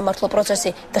 დაკავებული სასამართლო პროცესი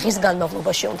დღის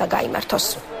განმავლობაში უნდა გაიმართოს.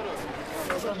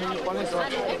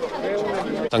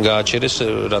 გააჩერეს,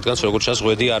 რადგან როგორც ჩანს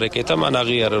ღვედი არ ეკეთა, მან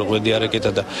აღიარა ღვედი არ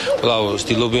ეკეთა და კვლავ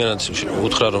სტილობიანად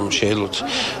უთხრა, რომ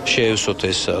შეევსოთ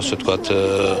ეს, ასე ვთქვათ,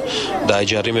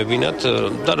 დაეჯარიმებინათ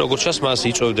და როგორც ჩანს მას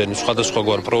იწვევდნენ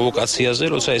სხვადასხვაგვარ პროვოკაციაზე,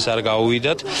 როცა ეს არ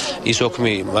გაუვიდათ, ის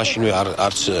ოქმი მაშინვე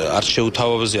არც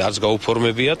შეუთავაზე, არც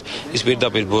გაუფორმებიათ, ის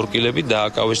პირდაპირ ბორკილებით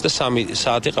დააკავეს და 3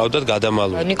 საათი ყავდათ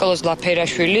გადამალული. ნიკოლოზ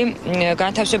ლაფერაშვილი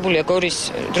განთავსებულია გორის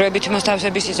დროებითი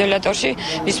მოსთავსების იზოლატორში,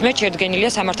 მის მიერ შედგენილია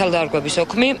სამართალდარღვევის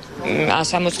ოქმი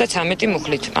 173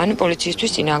 მუხლით, ანუ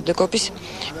პოლიციისთვის წინააღმდეგობის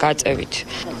გაწევით.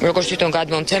 როგორც თვითონ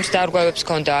გადმომცემს, დარღვევებს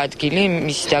ჰქონდა ადგილი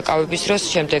მისი დაკავების დროს,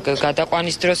 შემდეგ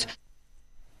გადაყვანის დროს.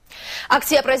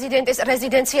 აქცია პრეზიდენტის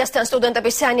რეზიდენციასთან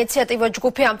სტუდენტების საინიციატივო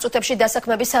ჯგუფი ამ წუთებში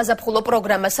დასაქმების საზაფხულო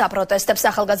პროგრამას აპროტესტებს.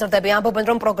 ახალგაზრდები ამბობენ,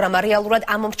 რომ პროგრამა რეალურად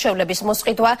ამ მრჩევლების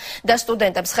მოსყიდვა და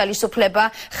სტუდენტებს ხელისუფლება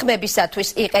ხმებისათვის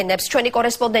იყენებს. ჩვენი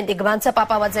კორესპონდენტი გვანცა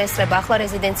პაპავაძე ესწრება ახლა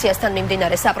რეზიდენციასთან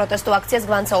მიმდინარე საპროტესტო აქციას.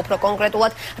 გვანცა, უფრო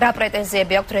კონკრეტულად, რა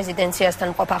პრეტენზიები აქვთ რეზიდენციასთან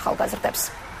მყოფ ახალგაზრდებს?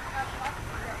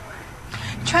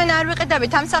 ჩვენ არ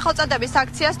ვიყიდებით ამ სახელწოდების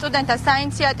აქციას. სტუდენტთა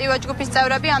საინიციატივო ჯგუფის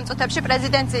წევრები ამ წუთებში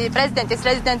პრეზიდენტის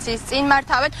რეზიდენციის წინ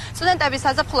მართავენ. სტუდენტების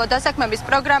საზაფხულო დასაქმების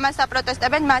პროგრამას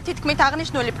აპროტესტებენ. მათი თქმით,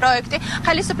 აღნიშნული პროექტი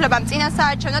ხელისუფლებამ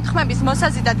წინასაარჩევნო ხმების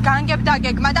მოსაზიდად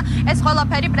განგებ-დაგეგმა და ეს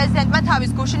ყველაფერი პრეზიდენტმა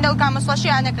თავის გუშინდელ გამოსვლაში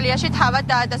ანაკლიაში თავად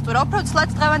დაადასტურა. უფრო ცვლად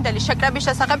დღევანდელი შეკრების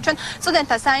შესახებ ჩვენ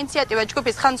სტუდენტთა საინიციატივო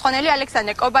ჯგუფის ხელმძღვანელი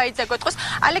ალექსანდრე კობაიძე გეტყვის.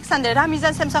 ალექსანდრე, რა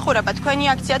მიზანს ემსახურება თქვენი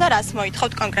აქცია და რას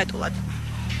მოითხოვთ კონკრეტულად?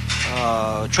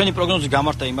 ჩვენი პროგნოზი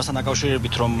გამართა იმასთან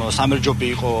დაკავშირებით, რომ სამერჯობი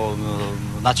იყო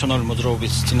ნაციონალური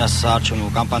მოძრაობის წინასაარჩევნო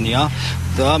კამპანია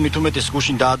და მით უმეტეს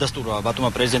გუშინ დაადასტურა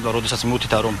ბატონმა პრეზიდენტმა, როდესაც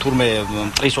მიუთითა, რომ თურმე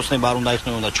მტრის ოცნება არ უნდა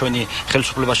იქნებოდა და ჩვენი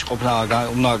ხელისუფლებაში ყოფნა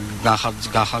უნდა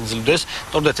განხორციელდეს.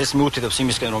 სწორედ ეს მიუთითებს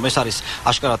იმისკენ, რომ ეს არის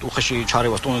აშკარად უხეში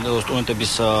ჩარევა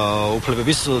სტუდენტების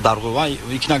უფლებების დარღვევა.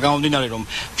 იქნა გამომდინარე, რომ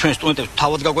ჩვენ სტუდენტებს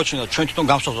თავად გაგვაჩნია, ჩვენ თვითონ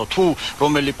გამსავსოთ თუ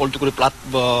რომელი პოლიტიკური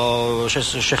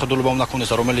შეხედულება უნდა ქონდეს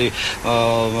და რომელი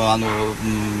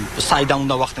საიდან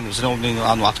უნდა ვახდენოს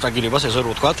ანუ აბსტრაგირებას, ესე რომ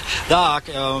ვთქვათ და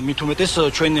მით უმეტეს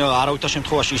ჩვენ არავითარ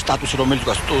შემთხვევაში ის სტატუსი, რომელიც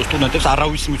გვაქვს სტუდენტებს,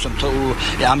 არავის მიცემთ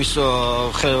ამის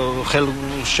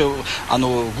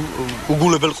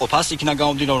უგულებელ ყოფას. იქნა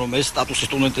გამომდინარე, რომ ეს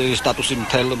სტუდენტის სტატუსი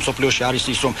მთელ მსოფლიოში არის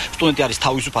ის, რომ სტუდენტი არის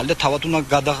თავისუფალი და თავად უნდა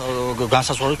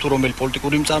განსაზღვროს თუ რომელი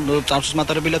პოლიტიკური წარსულის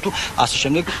მატარებელია თუ ასე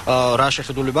შემდეგ, რა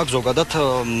შეხედულება აქვს ზოგადად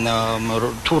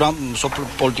თუ რა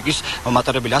პოლიტიკის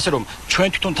მატარებელია. ასე რომ ჩვენ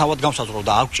თვითონ თავად გავსაზღვრო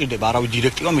და არ გვჭირდება არავის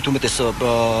დირექტივა, მით უმეტეს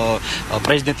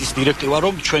პრეზიდენტის დირექტივა,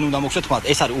 რომ ჩვენ უნდა მოგხსნათ მათ.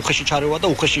 ეს არის უხეში ჩარევა და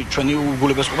უხეში ჩვენი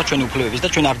უგულებას ყოფა, ჩვენი უფლებების და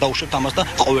ჩვენ არ დაუშვებთ ამას და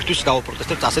ყოველთვის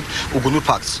გავაპროტესტებთ ასეთ უგუნურ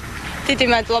ფაქტს. დიდი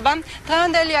მადლობა.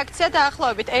 დღევანდელი აქცია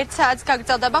დაახლოებით 1 საათს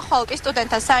გაგრძელდება. ხოლკი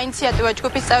სტუდენტთა საინიციატივო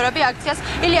ჯგუფის წევრები აქციას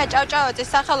ილია ჭავჭავაძის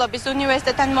სახელობის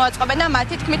უნივერსიტეტთან მოაწყობენ და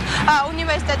მათი თქმით,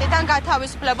 უნივერსიტეტიდან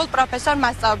გათავისუფლებულ პროფესორ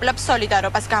მასწავლებლებს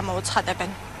სოლიდარობას გამოუცხადებენ.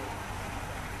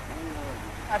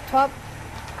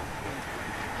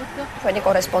 ჩვენი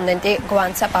კორესპონდენტი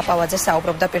გვანცა პაპავაძე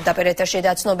საუბრობდა პირდაპირ ეთერში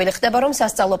და ცნობილი ხდება, რომ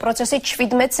სასწავლო პროცესი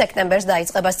 17 სექტემბერს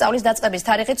დაიწყება. სწავლის დაწყების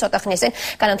თარიღი ცოტა ხნის წინ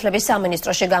განათლების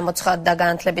სამინისტროში გამოცხადდა.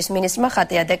 განათლების მინისტრმა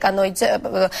ხატია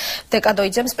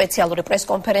დეკადოიძემ სპეციალური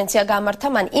პრესკონფერენცია გამართა.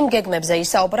 მან იმ გეგმებზე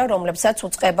ისაუბრა, რომლებსაც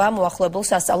უწყება მოახლოებულ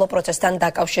სასწავლო პროცესთან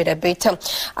დაკავშირებით.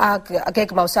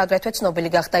 გეგმავს აგრეთვე ცნობილი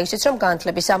გახდა ისიც, რომ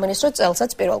განათლების სამინისტრო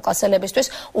წელსაც პირველკლასელებისთვის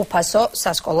უფასო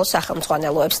სასკოლო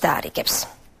სახელმძღვანელოებს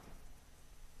დაარიგებს.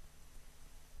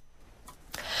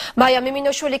 მაია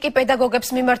მიმინოშვილი კი პედაგოგებს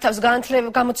მიმართავს.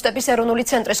 გამოცდების ეროვნული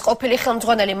ცენტრის ყოფილი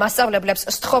ხელმძღვანელი მასწავლებლებს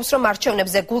სთხოვს, რომ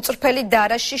არჩევნებზე გულწრფელი და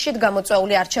არა შიშით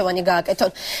გამოწვეული არჩევანი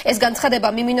გააკეთონ. ეს განცხადება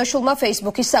მიმინოშვილმა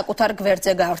ფეისბუქის საკუთარ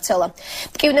გვერდზე გაავრცელა.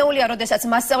 მტკივნეულია, როდესაც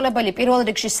მასწავლებელი პირველ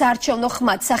რიგში საარჩევნო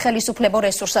ხმად სახელისუფლებო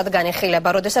რესურსად განიხილება,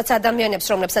 როდესაც ადამიანებს,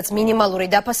 რომლებსაც მინიმალური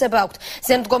დაფასება აქვთ,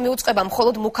 ზემდგომი უწყება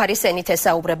მხოლოდ მუქარის ენით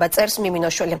ესაუბრება, წერს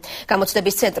მიმინოშვილი.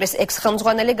 გამოცდების ცენტრის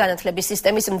ექს-ხელმძღვანელი განათლების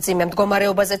სისტემის მძიმე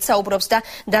მდგომარეობაზეც საუბრობს და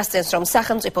დასწენს, რომ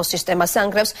სახელმწიფო სისტემა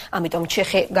სანგრევს, ამიტომ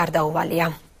ჩიხი გარდაუვალია.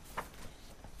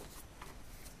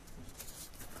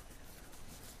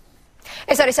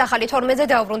 ეს არის ახალი 12-ზე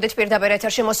დაუბრუნდით პირდაპირ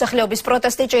ეთერში მოსახლეობის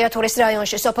პროტესტი ჭიათურის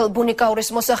რაიონში სოფელ ბუნიკაურის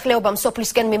მოსახლეობამ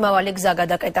სოფლისკენ მიმავალი გზა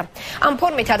გადაკეტა. ამ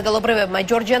ფორმით ადგილობრივებმა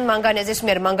ჯორჯიან მანგანეზის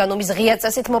მიერ მანგანუმის ღია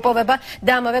წესით მოპოვება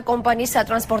და ამავე კომპანიის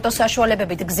სატრანსპორტო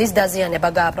საშუალებებით გზის დაზიანება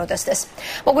გააპროტესტეს.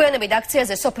 მოგვიანებით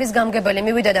აქციაზე სოფლის გამგებელი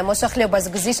მივიდა და მოსახლეობას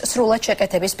გზის სრულად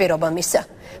შეკეთების პირობა მისცა.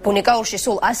 ბუნიკაურში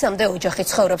სულ 100-მდე ოჯახი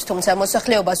ცხოვრობს, თუმცა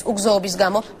მოსახლეობას უგზოობის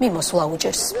გამო მიმოსვლა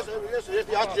უჭირს.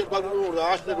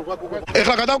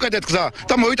 ეხლა გადავკეთეთ გზა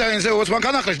და მოიტანენ ზეოს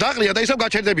მანქანახლეში დაყრია და ისევ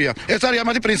გაჩერდებიან. ეს არის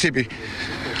ამათი პრინციპი.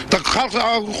 და ხალხს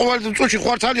ყოველ წუთში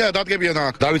ხვარცალია დადგებიან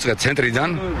აქ. დაიწყეთ ცენტრიდან,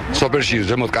 სოფელში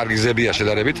ზემოთ კარგი გზებია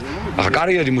შედარებით. ახლა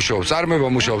კარიერი მუშაობს, წარმოება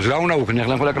მუშაობს, რა უნდა ვქნი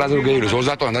ახლა ხოლმე კრაზერ გეიროს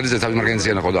 20 ტონა და ზეცად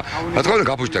მარგენციან ხო და. რა თქმა უნდა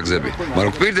გაფუშტა გზები,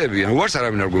 მაგრამ გვპირდებიან, უარს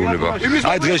არავინ არ გვეუბნება.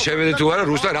 აი დღეს შევედით თუ არა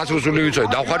რუსთა რაც რუსული ვიცოდი,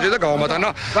 დავხარჯე და გავამატანა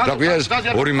და გვია ეს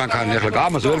ორი მანქანი ახლა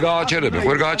ამას ვერ გააჩერებენ,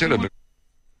 ვერ გააჩერებენ.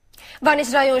 ვანის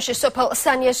რაიონში სოფელ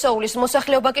სანიესოულის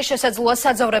მოსახლეობა კი შესაძლოა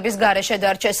საძოვრების გარეშე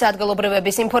დარჩეს.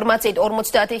 ადგილობრივების ინფორმაციით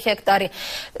 50 ჰექტარი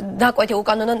დაკვეთი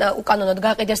უკანონოდ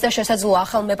გაყიდეს და შესაძლოა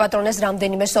ახალ მეპატრონეს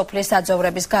რამდენიმე სოფლის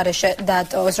საძოვრების გარეშე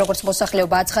დაატოვეს, როგორც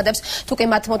მოსახლეობა აცხადებს. თუ კი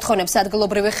მათ მოთხოვნებს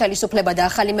ადგილობრივი ხელისუფლება და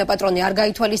ახალი მეპატრონი არ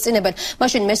გაითვალისწინებენ,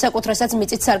 მაშინ მესაკუთრესაც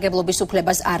მიწით სარგებლობის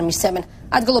უფლებას არ მისცემენ.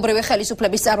 ადგილობრივი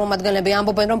ხელისუფლების წარმომადგენლები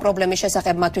ამბობენ, რომ პრობლემის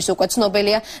შესახებ მათთვის უკვე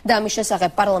ცნობილია და ამის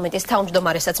შესახებ პარლამენტის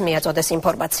თავმჯდომარესაც მიაწოდეს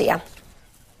ინფორმაცია.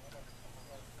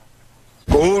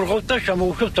 გურღოთ და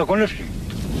შემოუშვებს საკონებში.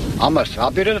 ამას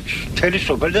აპირებს მთელი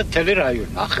სოფელი და მთელი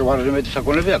რაიონი. ახევარზე მეტი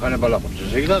საკონები აკანება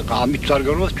ლაპარაკს. ეგ და ამით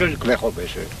სარგებლობს ჩვენ გვეხობ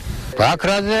ესე.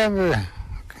 ბაქრაძე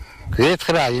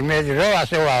გითხრა იმედი რომ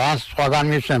ასე ავანს სხვაგან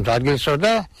მისცემთ ადგილსო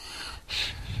და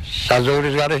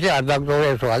საძოვრის გარეშე არ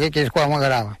დაგდოვებს ვაგე კისკვა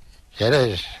მაგრამ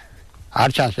ეს არ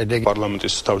ჩანს ედეგი.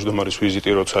 პარლამენტის თავმჯდომარის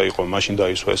ვიზიტი როცა იყო, მაშინ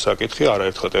დაისვა ეს საკითხი,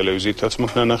 არაერთხელ ტელევიზიითაც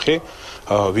მოხნანახი.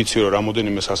 ვიცი რომ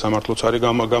რამოდენიმე სასამართლოც არის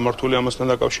გამართული ამასთან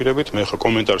დაკავშირებით. მე ხო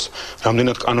კომენტარს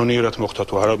რამდენად კანონიერად მოხდა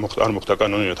თუ არ მოხდა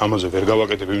კანონიერად, ამაზე ვერ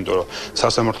გავაკეთებ, იმიტომ რომ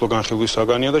სასამართლო განხილვის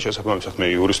საგანია და შესაბამისად მე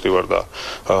იურისტი ვარ და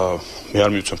მე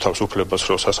არ მივცემ თავს უფლებას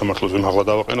რომ სასამართლოზე მაღლა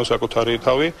დავაყენო საკუთარი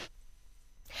თავი.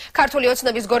 ქართული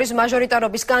ოცნების გორის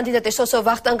მაჟორიტარობის კანდიდატი სოსო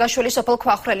ვახტანგაშვილი სოფელ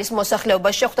ქვახრელის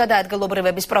მოსახლეობას შეხვდა და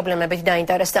ადგილობრივების პრობლემებით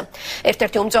დაინტერესდა.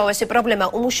 ერთ-ერთი უმწვავესი პრობლემა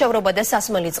უმუშევრობა და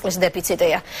სასმელი წყლის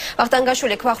დეფიციტია.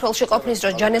 ვახტანგაშვილი ქვახრელში ყოფნის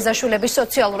დროს ჯანეზაშვილების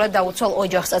სოციალურად დაუცველ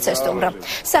ოჯახსაც ესტუმრა.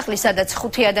 სახლი, სადაც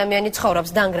 5 ადამიანი ცხოვრობს,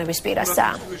 დანგრევის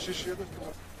პირასაა.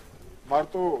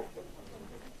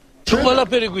 თუ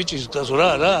ყველაფერი გვიჭირდას რა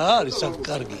არის აქ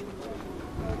კარგი.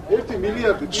 1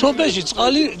 მილიარდი სოფელში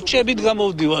წყალი ჭებით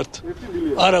გამოვდივართ.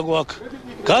 არა გვაქვს.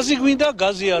 გაზი გვინდა,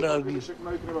 გაზი არ არის.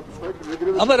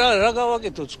 აბა რა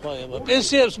გავაკეთოთ სხვა აბა.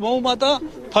 პენსიებს მოუმატა,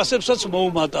 ფასებსაც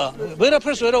მოუმატა.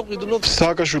 ვერაფერს ვერ ავყიდულობ.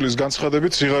 სააკაშვილის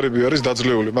განცხადებით სიღარიბე არის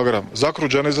დაძლეული, მაგრამ ზაქრო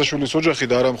ჯანეზაშვილის ოჯახი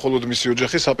და არა მხოლოდ მისი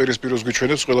ოჯახი საპირისპიროს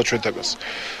გვიჩვენებს ყველა ჩვენთაგას.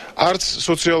 არც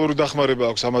სოციალური დახმარება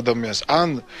აქვს ამ ადამიანს, ან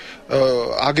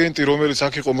აგენტი, რომელიც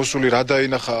აქ იყო მოსული, რა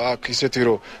დაინახა აქ ისეთი,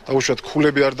 რომ დაუშვათ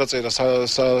ქულები არ დაწერა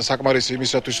საკმარისი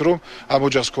იმისათვის, რომ ამ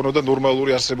ოჯახს ქონოდა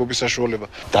ნორმალური არსებობის საშუალება.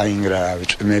 დაინგრა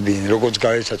წმები, როგორც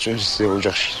გაეცა წვენს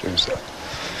ოჯახში წვენსა.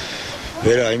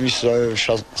 ვერა იმის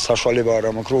საშუალება არ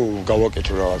მაქვს, რომ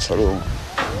გავაკეთო რაღაცა, რომ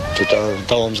ცოტა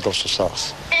დავამსგავსო სახს.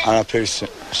 არაფერის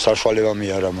საშუალება მე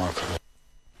არ მაქვს.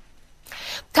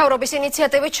 მთავრობის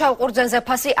ინიციატივით ჩავყურძენზე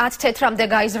ფასი 10 თეთრამდე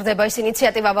გაიზრდება. ეს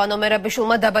ინიციატივა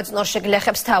ვანომერაბიშვილმა დაბაწნორში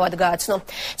გლეხებს თავად გააცნო.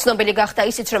 ცნობილი გახდა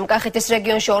ისიც, რომ კახეთის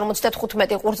რეგიონში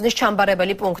 55 ყურძნის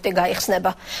ჩამბარებელი პუნქტი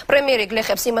გაიხსნება. პრემიერი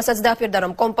გლეხებს იმასაც დაფირდა,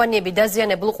 რომ კომპანიები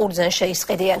დაზიანებულ ყურძენს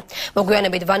შეისყიდიან.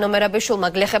 მოგვიანებით ვანომერაბიშვილმა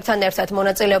გლეხებთან ერთად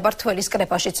მონაწილეობა რთველის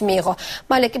კრეფაშიც მიიღო.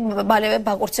 მალევე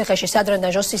ბაყურციხეში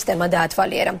სადრენაჟო სისტემა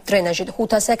დაათვალიერა. დრენაჟით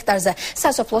 500 ჰექტარზე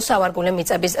სასოფლო სავარგულე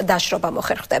მიწების დაშრობა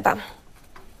მოხერხდება.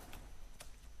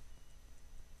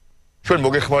 ჩვენ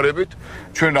მოგეხმარებით,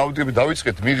 ჩვენ აუდიტები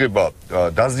დავიწყეთ მიღება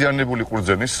დაზიანებული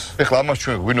ყურძენის. ეხლა ამას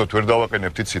ჩვენ ღვინოთ ვერ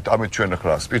დავაყენებთ, იცით, ამით ჩვენ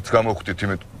ახლა სპირტს გამოვხდით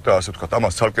იმით და ასე ვთქვათ,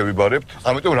 ამას ცალკე ვიბარებთ.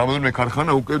 ამიტომ რამოდენიმე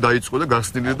ქარხანა უკვე დაიწყო და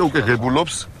გახსნილია და უკვე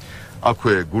ღებულობს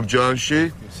აქვე გურჯაანში,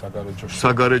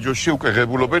 საგარეჯოში უკვე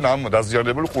ღებულობენ ამ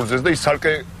დაზიანებულ ყურძენს და ის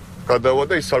ცალკე გადავა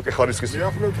და ის ცალკე ხარისხის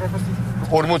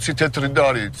 40 თეთრი და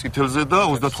არის წითელზე და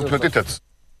 35 თეთრ.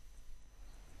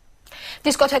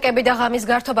 დისკოთეკები და ღამის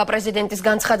გართობა პრეზიდენტის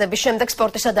განცხადების შემდეგ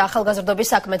სპორტისა და ახალგაზრდობის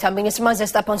საქმეთა მინისტრმა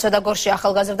ზესტაფონსა და გორში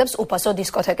ახალგაზრდებს უფასო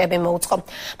დისკოთეკები მოუწყო.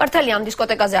 მართალია ამ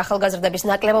დისკოთეკაზე ახალგაზრდების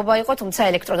ნაკლებობა იყო, თუმცა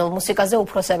ელექტრონულ მუსიკაზე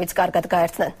უფროსებიც კარგად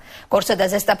გაერთნენ. გორსა და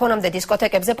ზესტაფონამდე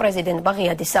დისკოთეკებზე პრეზიდენტმა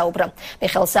ღიადი საუბრა.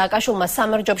 მიხეილ სააკაშვილმა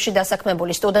სამერჯობში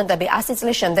დასაქმებული სტუდენტები 100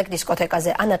 წლის შემდეგ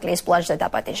დისკოთეკაზე ანაკლიის პლაჟზე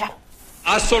დაპატიჟა.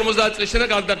 150 წლის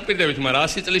შემდეგ არ დაგპირდებით, მაგრამ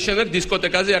 100 წლის შემდეგ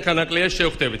დისკოტეკაზე აქანაკლია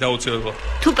შევხვდებით აუცილებლად.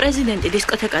 თუ პრეზიდენტი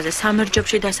დისკოტეკაზე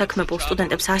სამერჯობში დასაქმებულ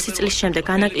სტუდენტებს 100 წლის შემდეგ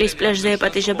ანაკლის პლაჟზე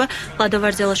ეპატიჟება, ლადო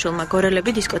ვარძელაშვილმა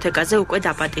გორელები დისკოტეკაზე უკვე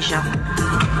დაპატიჟა.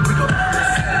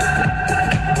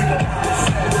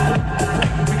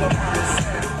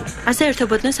 ასე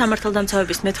ერთობოდნენ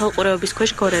სამართალდამცავების მეთვალყურეობის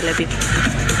ქვეშ გორელები.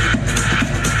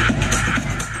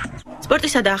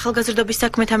 სპორტისა და ახალგაზრდობის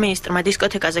საქმეთა მინისტრმა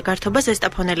დისკოტეკაზე გართობა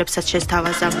ზესტაფონელებსაც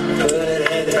შესთავაზა.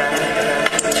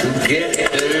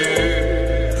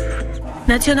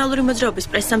 ნაციონალური მოძრაობის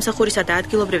პრესსამსახურისა და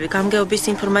ადგილობრივი გამგეობის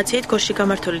ინფორმაციით გორში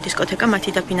გამართული დისკოტეკა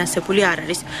მათი დაფინანსებული არ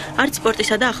არის. არც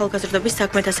სპორტისა და ახალგაზრდობის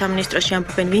საქმეთა სამინისტროში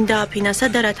ამბობენ, ვინ დააფინანსა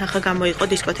და რა თანხა გამოიყო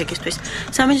დისკოტეკისთვის.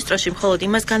 სამინისტროში მხოლოდ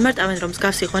იმას განმარტავენ, რომ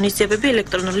მსგავსი ღონისძიებები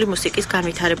ელექტრონული მუსიკის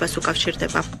განვითარებას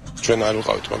უკავშირდება. ჩვენ არ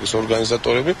ვიყავით მაგის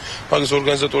ორგანიზატორები, მაგის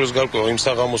ორგანიზატორის გარკვევა იმ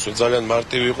საღამოსვე ძალიან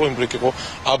მარტივი იყო, იმბრიკ იყო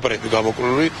აბრები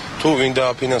გამოკვლული, თუ ვინ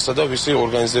დააფინანსა და ვისი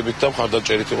ორგანიზებით და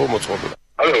მხარდაჭერით იყო მოწყობილი.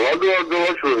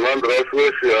 მან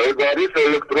დროშია ეს არის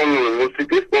ელექტრონული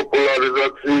მუსიკის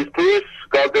პოპულარიზაციისთვის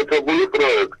გაკეთებული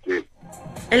პროექტი.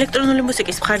 ელექტრონული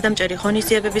მუსიკის მხარდამჭერი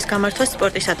ღონისძიებების გამართვას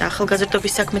სპორტისა და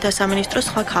ახალგაზრდობის საქმეთა სამინისტრო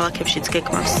სხვა ქალაქებშიც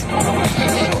გეკმავს.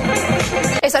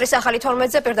 ეს არის ახალი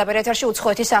 12-ზე პირდაპირ ეთერში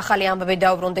უცხოეთის ახალი ამბები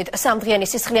დაუბრუნდით. სამდღიანი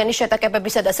სისხლიანი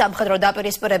შეტაკებებისა და სამხედრო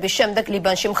დაპირისპირების შემდეგ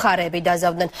ლიბანში მხარეები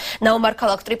დაზავდნენ. ნაუმარ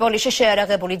ქალაქ ტრიპოლიში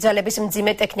შეარაღებული ძალების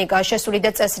მძიმე ტექნიკაა შესული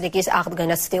და წესრიგის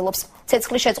აღდგენას ცდილობს.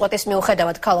 ცეცხლის შეწყვეტის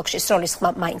მიუხედავად ქალაქში სროლის ხმა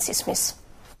მაინც ისმის.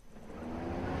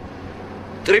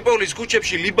 ტრიპოლის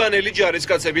ქუჩებში ლიბანელი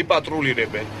ჯარისკაცები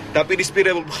პატრულირებენ.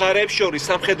 დაპირისპირებულ მხარეებს შორის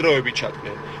სამხედროები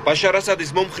ჩადგნენ. ბაშარ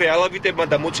ასადის მომხრე ალავიტებმა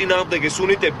და მოწინააღმდეგე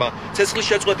სუნიტებმა ცეცხლის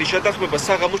შეწყვეტის შეთანხმება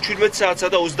საღამოს 17 საათსა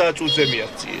და 30 წუთზე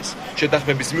მიაღწიეს.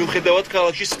 შეთანხმების მიუხედავად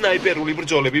ქალაქში სნაიპერული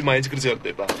ბრძოლები მაინც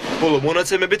გრძელდება. ბოლო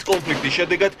მონაცემებით კონფლიქტის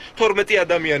შედეგად 12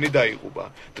 ადამიანი დაიღუპა.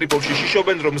 ტრიპოლში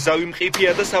შიშობენ, რომ ზავი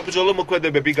მყიფეა და საბრძოლო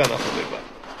მოქმედებები განახლდება.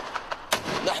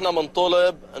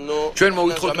 ჩვენ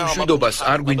მოვითხოთ მშვიდობას,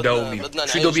 არ გვინდა ომი.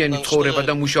 მშვიდობიანი ცხოვრება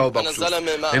და მუშაობა გსურს.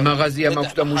 მე მაღაზია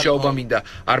მაქვს და მუშაობა მინდა,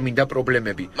 არ მინდა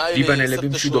პრობლემები. ლიბანელები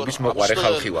მშვიდობის მოყვარე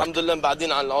ხალხი ვართ.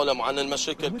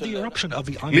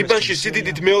 ლიბანში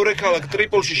სიდიდით მეორე ქალაქ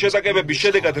ტრიპოლში შეტაკებების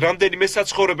შედეგად რამდენიმე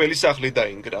საცხოვრებელი სახლი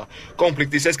დაინგრა.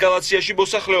 კონფლიქტის ესკალაციაში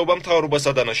მოსახლეობა მთავრობას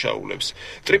ადანაშაულებს.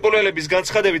 ტრიპოლელების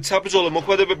განცხადებით საბრძოლო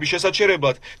მოქმედებების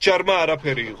შესაჩერებლად ჯარმა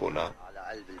არაფერი იღონა.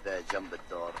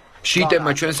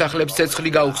 შიიტებმა ჩვენ სახლებს ცეცხლი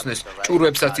გაუხსნეს,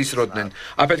 ჭურვებსაც ისროდნენ.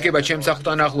 აფეთქება ჩემს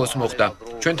სახლთან ახლოს მოხდა.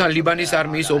 ჩვენთან ლიბანის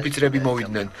არმიის ოფიცრები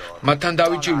მოვიდნენ. მათთან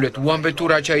დავიჭივლეთ, უამბეთ თუ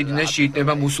რა ჩაიდინეს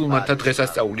შიიტებმა მუსულმანთა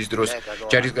დღესასწაულის დროს.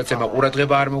 ჯარისკაცებმა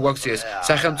ყურადღება არ მოგვაქციეს,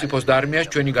 სახელმწიფოს და არმიას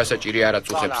ჩვენი გასაჭირი არ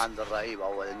აწუხებს.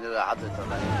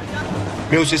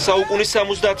 მეოცე საუკუნის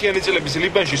 70-იანი წლების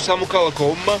ლიბანში სამოქალაქო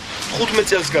ომმა 15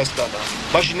 წელს გასტანა.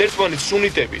 მაშინ ერთმანეთს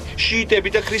სუნიტები, შიიტები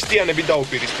და ქრისტიანები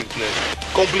დაუპირისპირდნენ.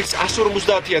 კონფლიქტს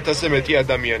 150,000-ზე მეტი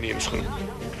ადამიანი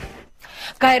ემსხვერპლ.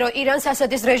 გაერო ირანს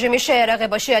ასადის რეჟიმის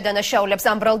შეერაღება შეადანაშაულებს.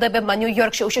 ამ ბრალდებებმა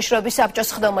ნიუ-იორკში უშიშროების საბჭოს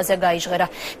ხდომაზე გაიჟღერა.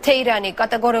 თეირანი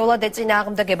კატეგორიულად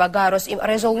ეწინააღმდეგება გაეროს იმ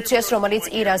რეზოლუციას, რომელიც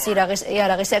ირანს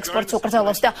იარაღის ექსპორტს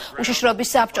უკრძალავს და უშიშროების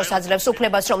საბჭოს აძლევს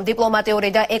უფლებას, რომ დიპლომატიური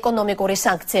და ეკონომიკური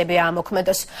სანქციები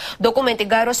ამოქმედოს. დოკუმენტი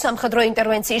გაეროს სამხედრო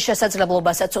ინტერვენციის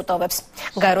შესაძლებლობასაც უტოვებს.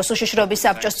 გაეროს უშიშროების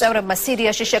საბჭოს წევრებმა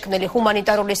სირიაში შექმნილი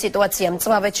ჰუმანიტარული სიტუაცია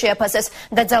მწვავედ შეაფასეს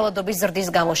და ძალადობის ზრდის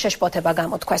გამო შეშფოთება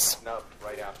გამოთქვეს.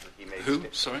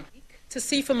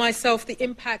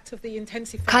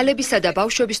 ქალებისა და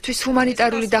ბავშვებისთვის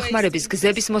ჰუმანიტარული დახმარების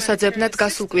გზების მოსაძებნად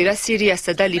გასულ კვირას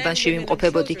სირიასა და ლიბანში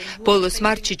ვიმყოფებოდი. ბოლოს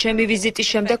მარტში ჩემი ვიზიტის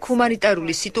შემდეგ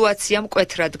ჰუმანიტარული სიტუაცია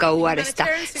მკვეთრად გაუარესდა.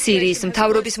 სირიის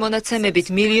მთავრობის მონაცემებით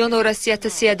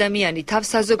 1,200,000 ადამიანი თავს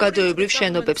საზოგადოებრივ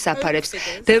შენობებს აფარებს.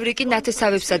 ბევრი კი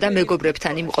ნათესავებსა და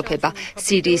მეგობრებთან იმყოფება.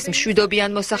 სირიის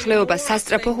მშვიდობიან მოსახლეობას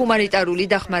სასწრაფო ჰუმანიტარული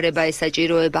დახმარება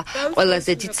ესაჭიროება.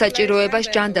 ყველაზე დიდ საჭიროებას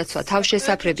ჯანდაცვა,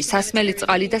 თავშესაფრები, სასმელი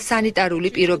წყალი და სანიტარული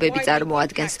პირობები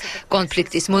წარმოადგენს.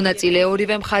 კონფლიქტის მონაწილე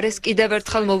ორივე მხარეს კიდევ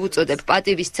ერთხელ მოვუწოდებ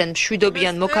პატივისცემ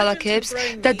მშვიდობიან მოქალაქეებს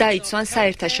და დაიცვან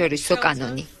საერთაშორისო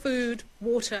კანონი.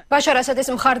 ბაშარ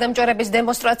ასადის მხარდამჭერების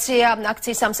დემონსტრაცია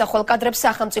აქციის სამსახვალ კადრებს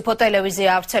სახელმწიფო ტელევიზია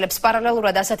ავრცელებს.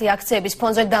 პარალელურად ასეთი აქციების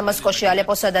ფონზე დამასკოში,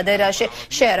 ალეპოსა და დერაში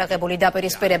შეარაღებული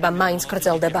დაპირისპირება მაინც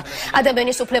გრძელდება.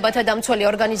 ადამიანის უფლებათა დამცველი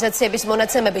ორგანიზაციების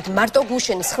მონაცემებით მარტო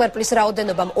გუშინ მსხვერპლის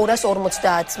რაოდენობამ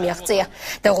 250 მიაღწია.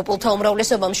 დაღუპულთა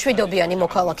უმრავლესობა მშვიდობიანი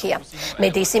მოქალაქეა.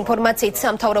 მედიის ინფორმაციით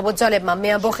სამთავრობო ძალებმა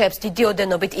მეამბოხეებს დიდი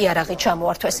ოდენობით იარაღი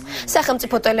ჩამოართვეს.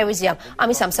 სახელმწიფო ტელევიზიამ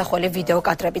ამის ამსახველი ვიდეო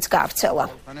კადრებიც გაავრცელა.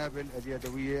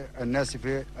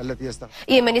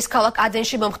 იემენის ქალაქ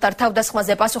ადენში მომხდარ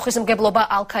თავდასხმაზე პასუხისმგებლობა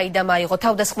ალ-ქაიდამ აიღო.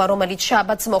 თავდასხმა, რომელიც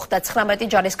შაბათს მოხდა 19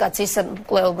 ჯარისკაცის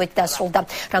მკვლელობით დასრულდა.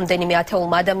 რამდენიმე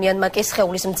ათეულმა ადამიანმა კი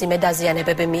სხეულის მძიმე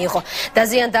დაზიანებები მიიღო.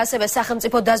 დაზიანდა ასევე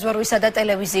სახელმწიფო დაზვერვისა და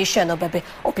ტელევიზიის შენობები.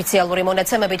 ოფიციალური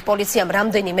მონაცემებით პოლიციამ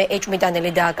რამდენიმე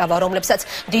ეჭვმიტანელი დააკავა, რომლებსაც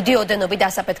დიდი ოდენობით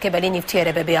ასაფეთქებელი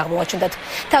ნივთიერებები აღმოაჩნდათ.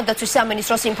 თავდაცვის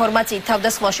სამინისტროს ინფორმაციით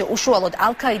თავდასხმაში უშუალოდ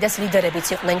ალ-ქაიდას ლიდერებიც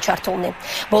იყვნენ ჩართულნი.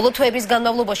 ბოლო თვეების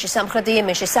განმავლობაში სამხრეთ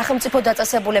იემენში სახელმწიფო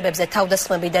დაწესებულებებზე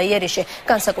თავდასხმები და იერიში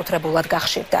განსაკუთრებულად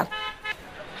გახშირდა.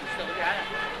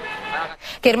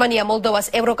 გერმანია მოლდოვას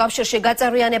ევროკავშირში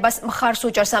გაწევრიანებას მხარს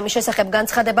უჭერს. ამის შესახებ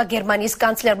განცხადება გერმანიის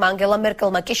კანცლერმა ანგელა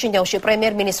მერკელმა კიშინიოვში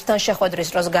პრემიერ-მინისტრთან შეხვედრის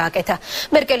დროს გააკეთა.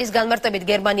 მერკელის განმარტებით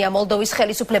გერმანია მოლდოვის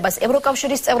ხელისუფლებას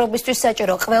ევროკავშირის წევრობისთვის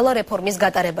საჭირო ყველა რეფორმის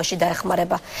გატარებაში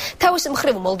დაეხმარება. თავის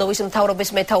მხრივ მოლდოვის მთავრობის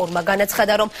მეთაურმა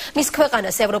განაცხადა, რომ მის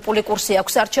ქვეყანას ევროპული კურსი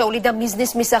აქვს არჩეული და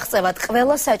მიზნის მისაღწევად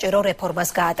ყველა საჭირო რეფორმას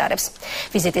გაატარებს.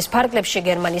 ვიზიტის ფარგლებში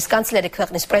გერმანიის კანცლერი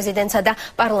ქვეყნის პრეზიდენტსა და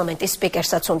პარლამენტის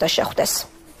სპიკერსაც უნდა შეხვდეს.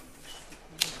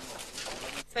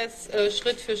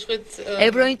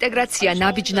 ევროინტეგრაცია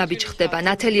ნაბიჯ-ნაბიჯ ხდება.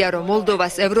 ნათელია, რომ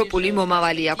მოლდოვას ევროპული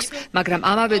მომავალი აქვს, მაგრამ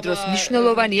ამავე დროს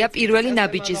მნიშვნელოვანია პირველი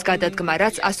ნაბიჯის გადადგმა,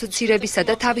 რაც ასოცირებისა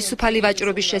და თავისუფალი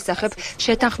ვაჭრობის შესახებ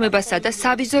შეთანხმებასა და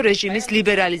სავიზო რეჟიმის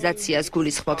ლიბერალიზაციას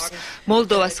გულისხმობს.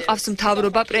 მოლდოვას ყავს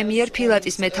მთავრობა პრემიერ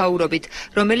ფილატის მეთაურობით,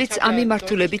 რომელიც ამ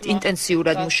მიმართულებით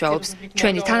ინტენსიურად მუშაობს.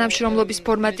 ჩვენი თანამშრომლობის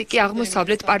ფორმატი კი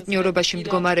აღმოსავლეთ პარტნიორობაში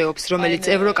მდგომარეობს, რომელიც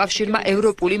ევროკავშირმა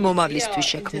ევროპული მომავლისთვის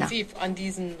შექმნა.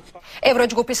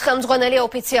 ევროჯგუფის ხელმძღვანელი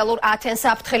ოფიციალურ ათენს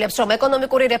აფრთხილებს, რომ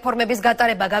ეკონომიკური რეფორმების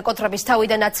გატარება გაკოტრების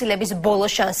თავიდან აცილების ბოლო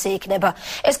შანსი იქნება.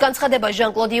 ეს განცხადება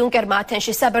ჟან-კლოდ იუნკერმა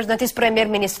ათენში საბერძნეთის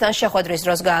პრემიერ-მინისტრთან შეხვედრის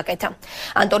დროს გააკეთა.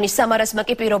 ანტონი სამარასმა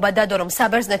კი პირობა დადო, რომ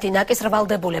საბერძნეთი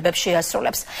ნაკისრვალდებულებებს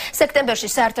შეასრულებს. სექტემბერში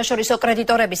საერთაშორისო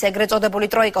კრედიტორების ეგრეთ წოდებული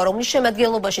ტროიკა, რომლის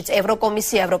შემადგენლობაშიც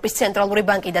ევროკომისია, ევროპის ცენტრალური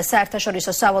ბანკი და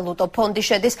საერთაშორისო სავალუტო ფონდი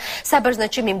შედის,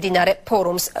 საბერძნეთში მიმდინარე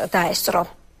ფორუმს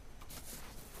დაესწრო.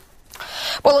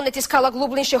 პოლონეთის ქალაქ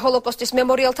ლუბლინში ჰოლოკოსტის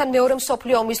მემორიალთან მეორე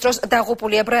მსოფლიო ომის დროს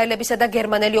დაღუპული ებრაელებისა და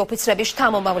გერმანელი ოფიცრების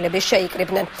შთამომავლები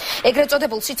შეიკრიბნენ. ეგრეთ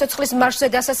წოდებულ სიცოცხლის მარშზე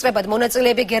დასასრებად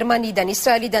მონაწილეები გერმანიიდან,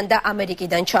 ისრაელიდან და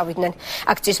ამერიკიდან ჩავიდნენ.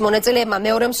 აქციის მონაწილეებმა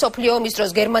მეორე მსოფლიო ომის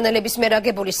დროს გერმანელების მიერ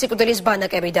აგებული სიკვდილის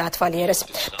ბანაკები დაათვალიერეს.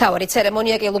 მთავარი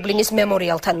ცერემონია კი ლუბლინის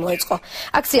მემორიალთან მოეწყო.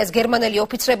 აქციას გერმანელი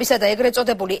ოფიცრებისა და ეგრეთ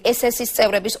წოდებული SS-ის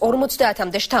წევრების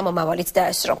 50-მდე შთამომავალიც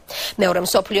დაესწრო. მეორე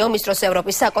მსოფლიო ომის დროს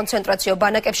ევროპის საკონცენტრაციო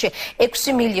ბანაკებში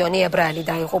 6 მილიონი ებრაელი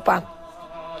დაიღუპა.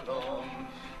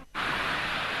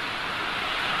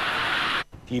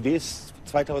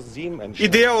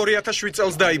 იდეა 2007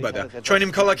 წელს დაიბადა. ჩვენი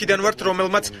ქალაქიდან ვართ,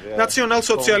 რომელმაც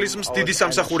ნაციონალ-სოციალიზმს დიდი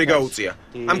სამსახური გაუწია.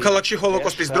 ამ ქალაქში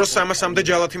ჰოლოკოსტის დროს 300-მდე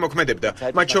ჯალათი მოქმედებდა.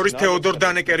 მათ შორის თეოდორ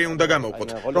დანეკერი უნდა გამოვყოთ,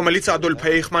 რომელიც ადოლფ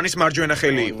ეიხმანის მარჯვენა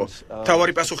ხელი იყო.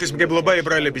 მთავარი პასუხისმგებლობა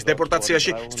ებრაელების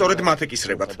დეპორტაციაში სწორედ მათ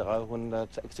ეკისრებათ.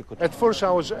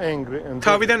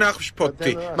 თავიდან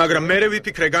აღშფოთდი, მაგრამ მერე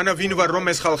ვიფიქრე განა ვინ ვარ, რომ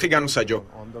ეს ხალხი განვსაჯო.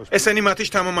 ესენი მათი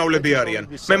შთამომავლები არიან.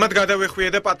 მე მათ გადავეხვიე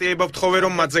და პატიება ვთხოვე,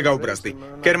 რომ მათზე გავბრაზდი.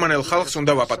 გერმანელ ხალხს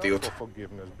უნდა ვაპატიოთ.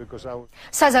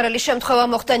 საზარელი შემთხვევა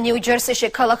მოხდა ნიუ-ჯერსიში,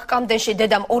 ქალაქ კამდენში.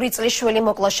 დედამ 2 წლის შვილი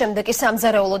მოკლა, შემდეგ კი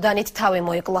სამზარეულო დანით თავი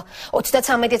მოიკლა.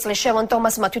 33 წლის შევონ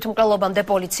ტომასმა თვითმკვლელობამდე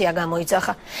პოლიცია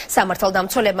გამოიძახა.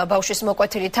 სამართალდამცველებმა ბავშვის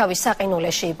მოკვეთილი თავი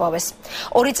საყინულეში იპოვეს.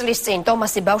 2 წლის წინ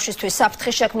ტომასი ბავშვისთვის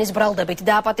საფრთხის შექმნის ბრალდებით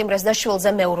დააპატიმრეს და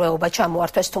შვილზე მეურვეობა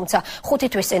ჩამოართვეს, თუმცა 5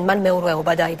 თვის წინ მან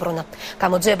მეურვეობა დაიბრუნა.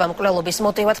 გამოძიება მკვლელობის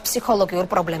მოტივად ფსიქოლოგიურ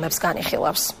პრობლემებს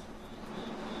განიხილავს.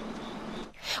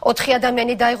 4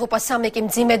 ადამიანი დაიღუპა, 3 კი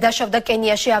მძიმე დაშავდა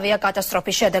კენიაში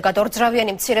ავიაკატასტროფის შედეგად.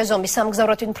 ორძრავიანი მცირე ზომის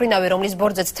სამგზავრო თვითმფრინავი, რომლის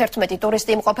ბორძეც 11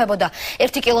 ტურისტი იმყოფებოდა,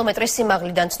 1 კილომეტრის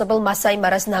სიმაღლიდან ცნობილ მასაი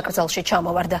მარას ნაკრძალში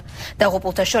ჩამოვარდა.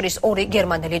 დაღუპულთა შორის 2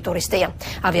 გერმანელი ტურისტია.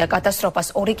 ავიაკატასტროფას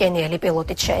 2 კენიელი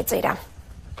პილოტიც შეეწირა.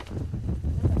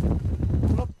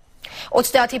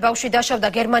 30 ბავშვი დაშავდა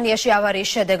გერმანიაში ავარიის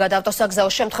შედეგად. ავტოსაგზაო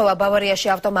შემთხვევა ბავარიაში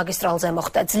ავტომაგისტრალზე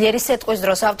მოხდა. ძლიერი სეტყვის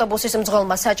დროს ავტობუსის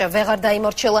მძღოლმა საჭა ვეღარ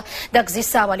დაიმორჩილა და გზის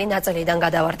სავალი ნაწილიდან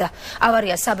გადავარდა.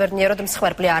 ავარია საბერნიეროდ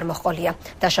მსხვერპლი არ მოჰყოლია.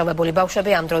 დაშავებული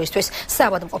ბავშვები ამ დროისთვის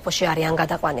საავადმყოფოში არიან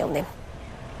გადაყვანილნი.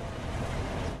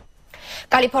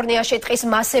 კალიფორნიაში ტყის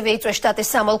მასივი იწვევს შტატის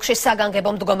სამოლქში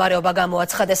საგანგებო მდგომარეობა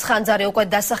გამოაცხადეს. ხანძარი უკვე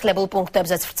დასახლებულ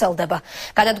პუნქტებზეც ვრცელდება.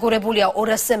 განადგურებულია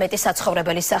 200-ზე მეტი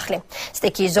საცხოვრებელი სახლი.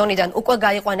 სტიქიის ზონიდან უკვე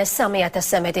გაიყვანეს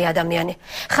 3000-ზე მეტი ადამიანი.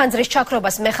 ხანძრის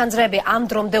ჩაქრობას მეხანძრები ამ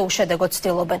დრომდე უშედეგოდ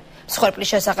ცდილობენ.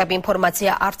 მსხვერპლის შესახებ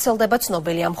ინფორმაცია არ ვრცელდება,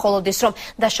 ცნობილია მხოლოდ ის, რომ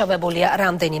დაშავებულია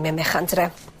რამდენიმე მეხანძრე.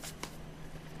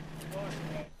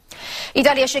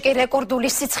 იტალიაში კი რეკორდული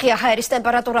სიცხეა, ჰაერის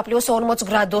ტემპერატურა +40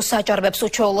 გრადუს აჭარბებს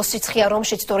უჩვეულო სიცხეა,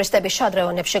 რომშიც ტურისტები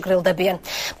შადრევანებში გრილდებიან.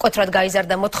 მკვეთრად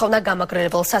გაიზარდა მოთხოვნა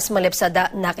გამაგრებულ სასმელებსა და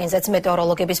ნაყინზეც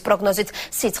მეტეოროლოგების პროგნოზით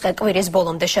სიცხე კვირის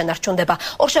ბოლომდე შენარჩუნდება.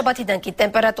 ორშაბათიდან კი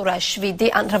ტემპერატურა 7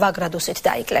 ან 8 გრადუსით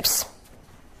დაიკლებს.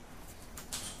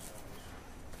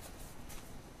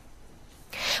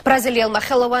 ბრაზილიელმა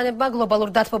ხელოვანებმა გლობალურ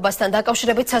დათბობასთან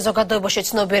დაკავშირებით საზოგადოებაში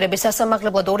ცნობიერების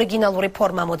სასამაღლებლად ორიგინალური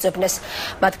ფორმა მოძებნეს.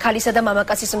 მათ ქალისა და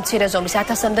მამაკაცის მცირე ზომის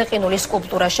 1000-მდე ყინული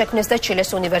სკულპტურა შექმნეს და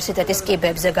ჩილეს უნივერსიტეტის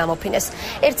კიბეებზე გამოფინეს.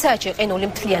 ერთ საათში ყინული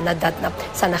მთლიანად დადგა.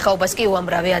 სანახაობას კი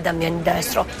უამრავი ადამიანი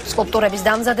დაესწრო. სკულპტურების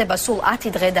დამზადება სულ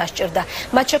 10 დღე დასჭირდა.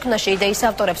 მათ შექმნაში იდეის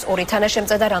ავტორებს 2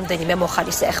 თანაშემწე და რამდენიმე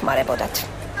მოხალისე ეხმარებოდათ.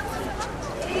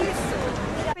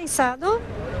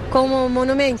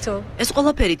 ეს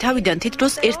ყველაფერი თავიდან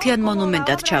თითქოს ერთიან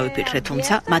მონუმენტად ჩავიფიქრე,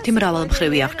 თუმცა მათი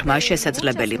მრავალმხრივი აღქმა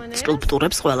შესაძლებელი.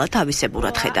 სკულპტურებს ყველა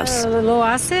თავისებურად ხედავს.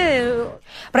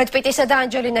 ბრედ პიტისა და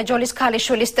ანჯელინა ჯოლის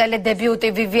ქალიშვილის ტელედებიუტი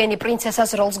ვივიენი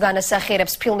პრინცესას როლს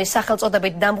განასახიერებს. ფილმის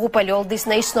სახელწოდებით დამღუპელი ოლ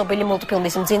დისნეის ცნობილი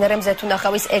მულტფილმის მძინარე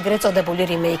მზეთუნახავის ეგრეთ წოდებული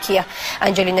რიმეიქია.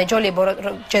 ანჯელინა ჯოლი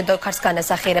ჯედოქარს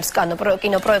განასახიერებს.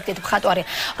 კინოპროექტით მხატვარი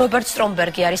რობერტ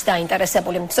სტრომბერგი არის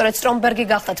დაინტერესებული. სწორედ სტრომბერგი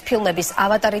გახლავთ ფილმების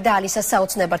ავატარი და ალისა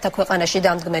საოცნებათა ქვეყანაში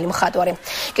დამდგმელი მხატვარი.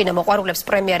 კინომოყვარულებს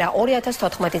პრემიერა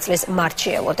 2014 წლის მარტში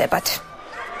ელოდებათ.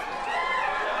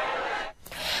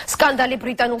 სკანდალი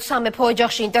ბრიტანულ სამეფო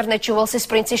ოჯახში ინტერნეტში უელსის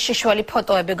პრინცის შიშველი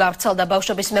ფოტოები გავრცელდა.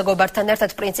 ბავშვების მეგობართან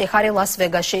ერთად პრინცი ჰარი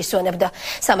ლას-ვეგასში ისვენებდა.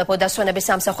 სამეფო დასვენების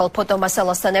სამსახვალ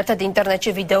ფოტომასალასთან ერთად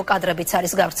ინტერნეტში ვიდეო კადრებიც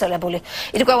არის გავრცელებული.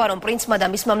 ირკვევა, რომ პრინცმა და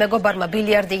მისმა მეგობარმა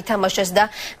ბილიარდი ითამაშეს და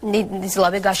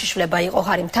ნიზლავი გაშიშვლება იყო.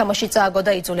 ჰარიმ თამაში წააგო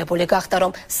და იძულებული გახდა,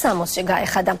 რომ სამოსი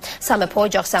გაეხადა. სამეფო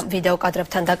ოჯახს ამ ვიდეო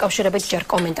კადრებთან დაკავშირებით ჯერ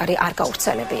კომენტარი არ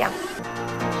გავრცელებია.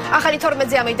 ახალი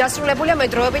 12-ზე ამით დასრულებულია. მე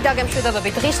დროებით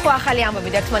დაგემშვიდობებით. დღის სხვა ახალი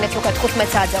ამბებით ერთმანეთს უკეთ 15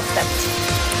 საათზე ვხვდებით.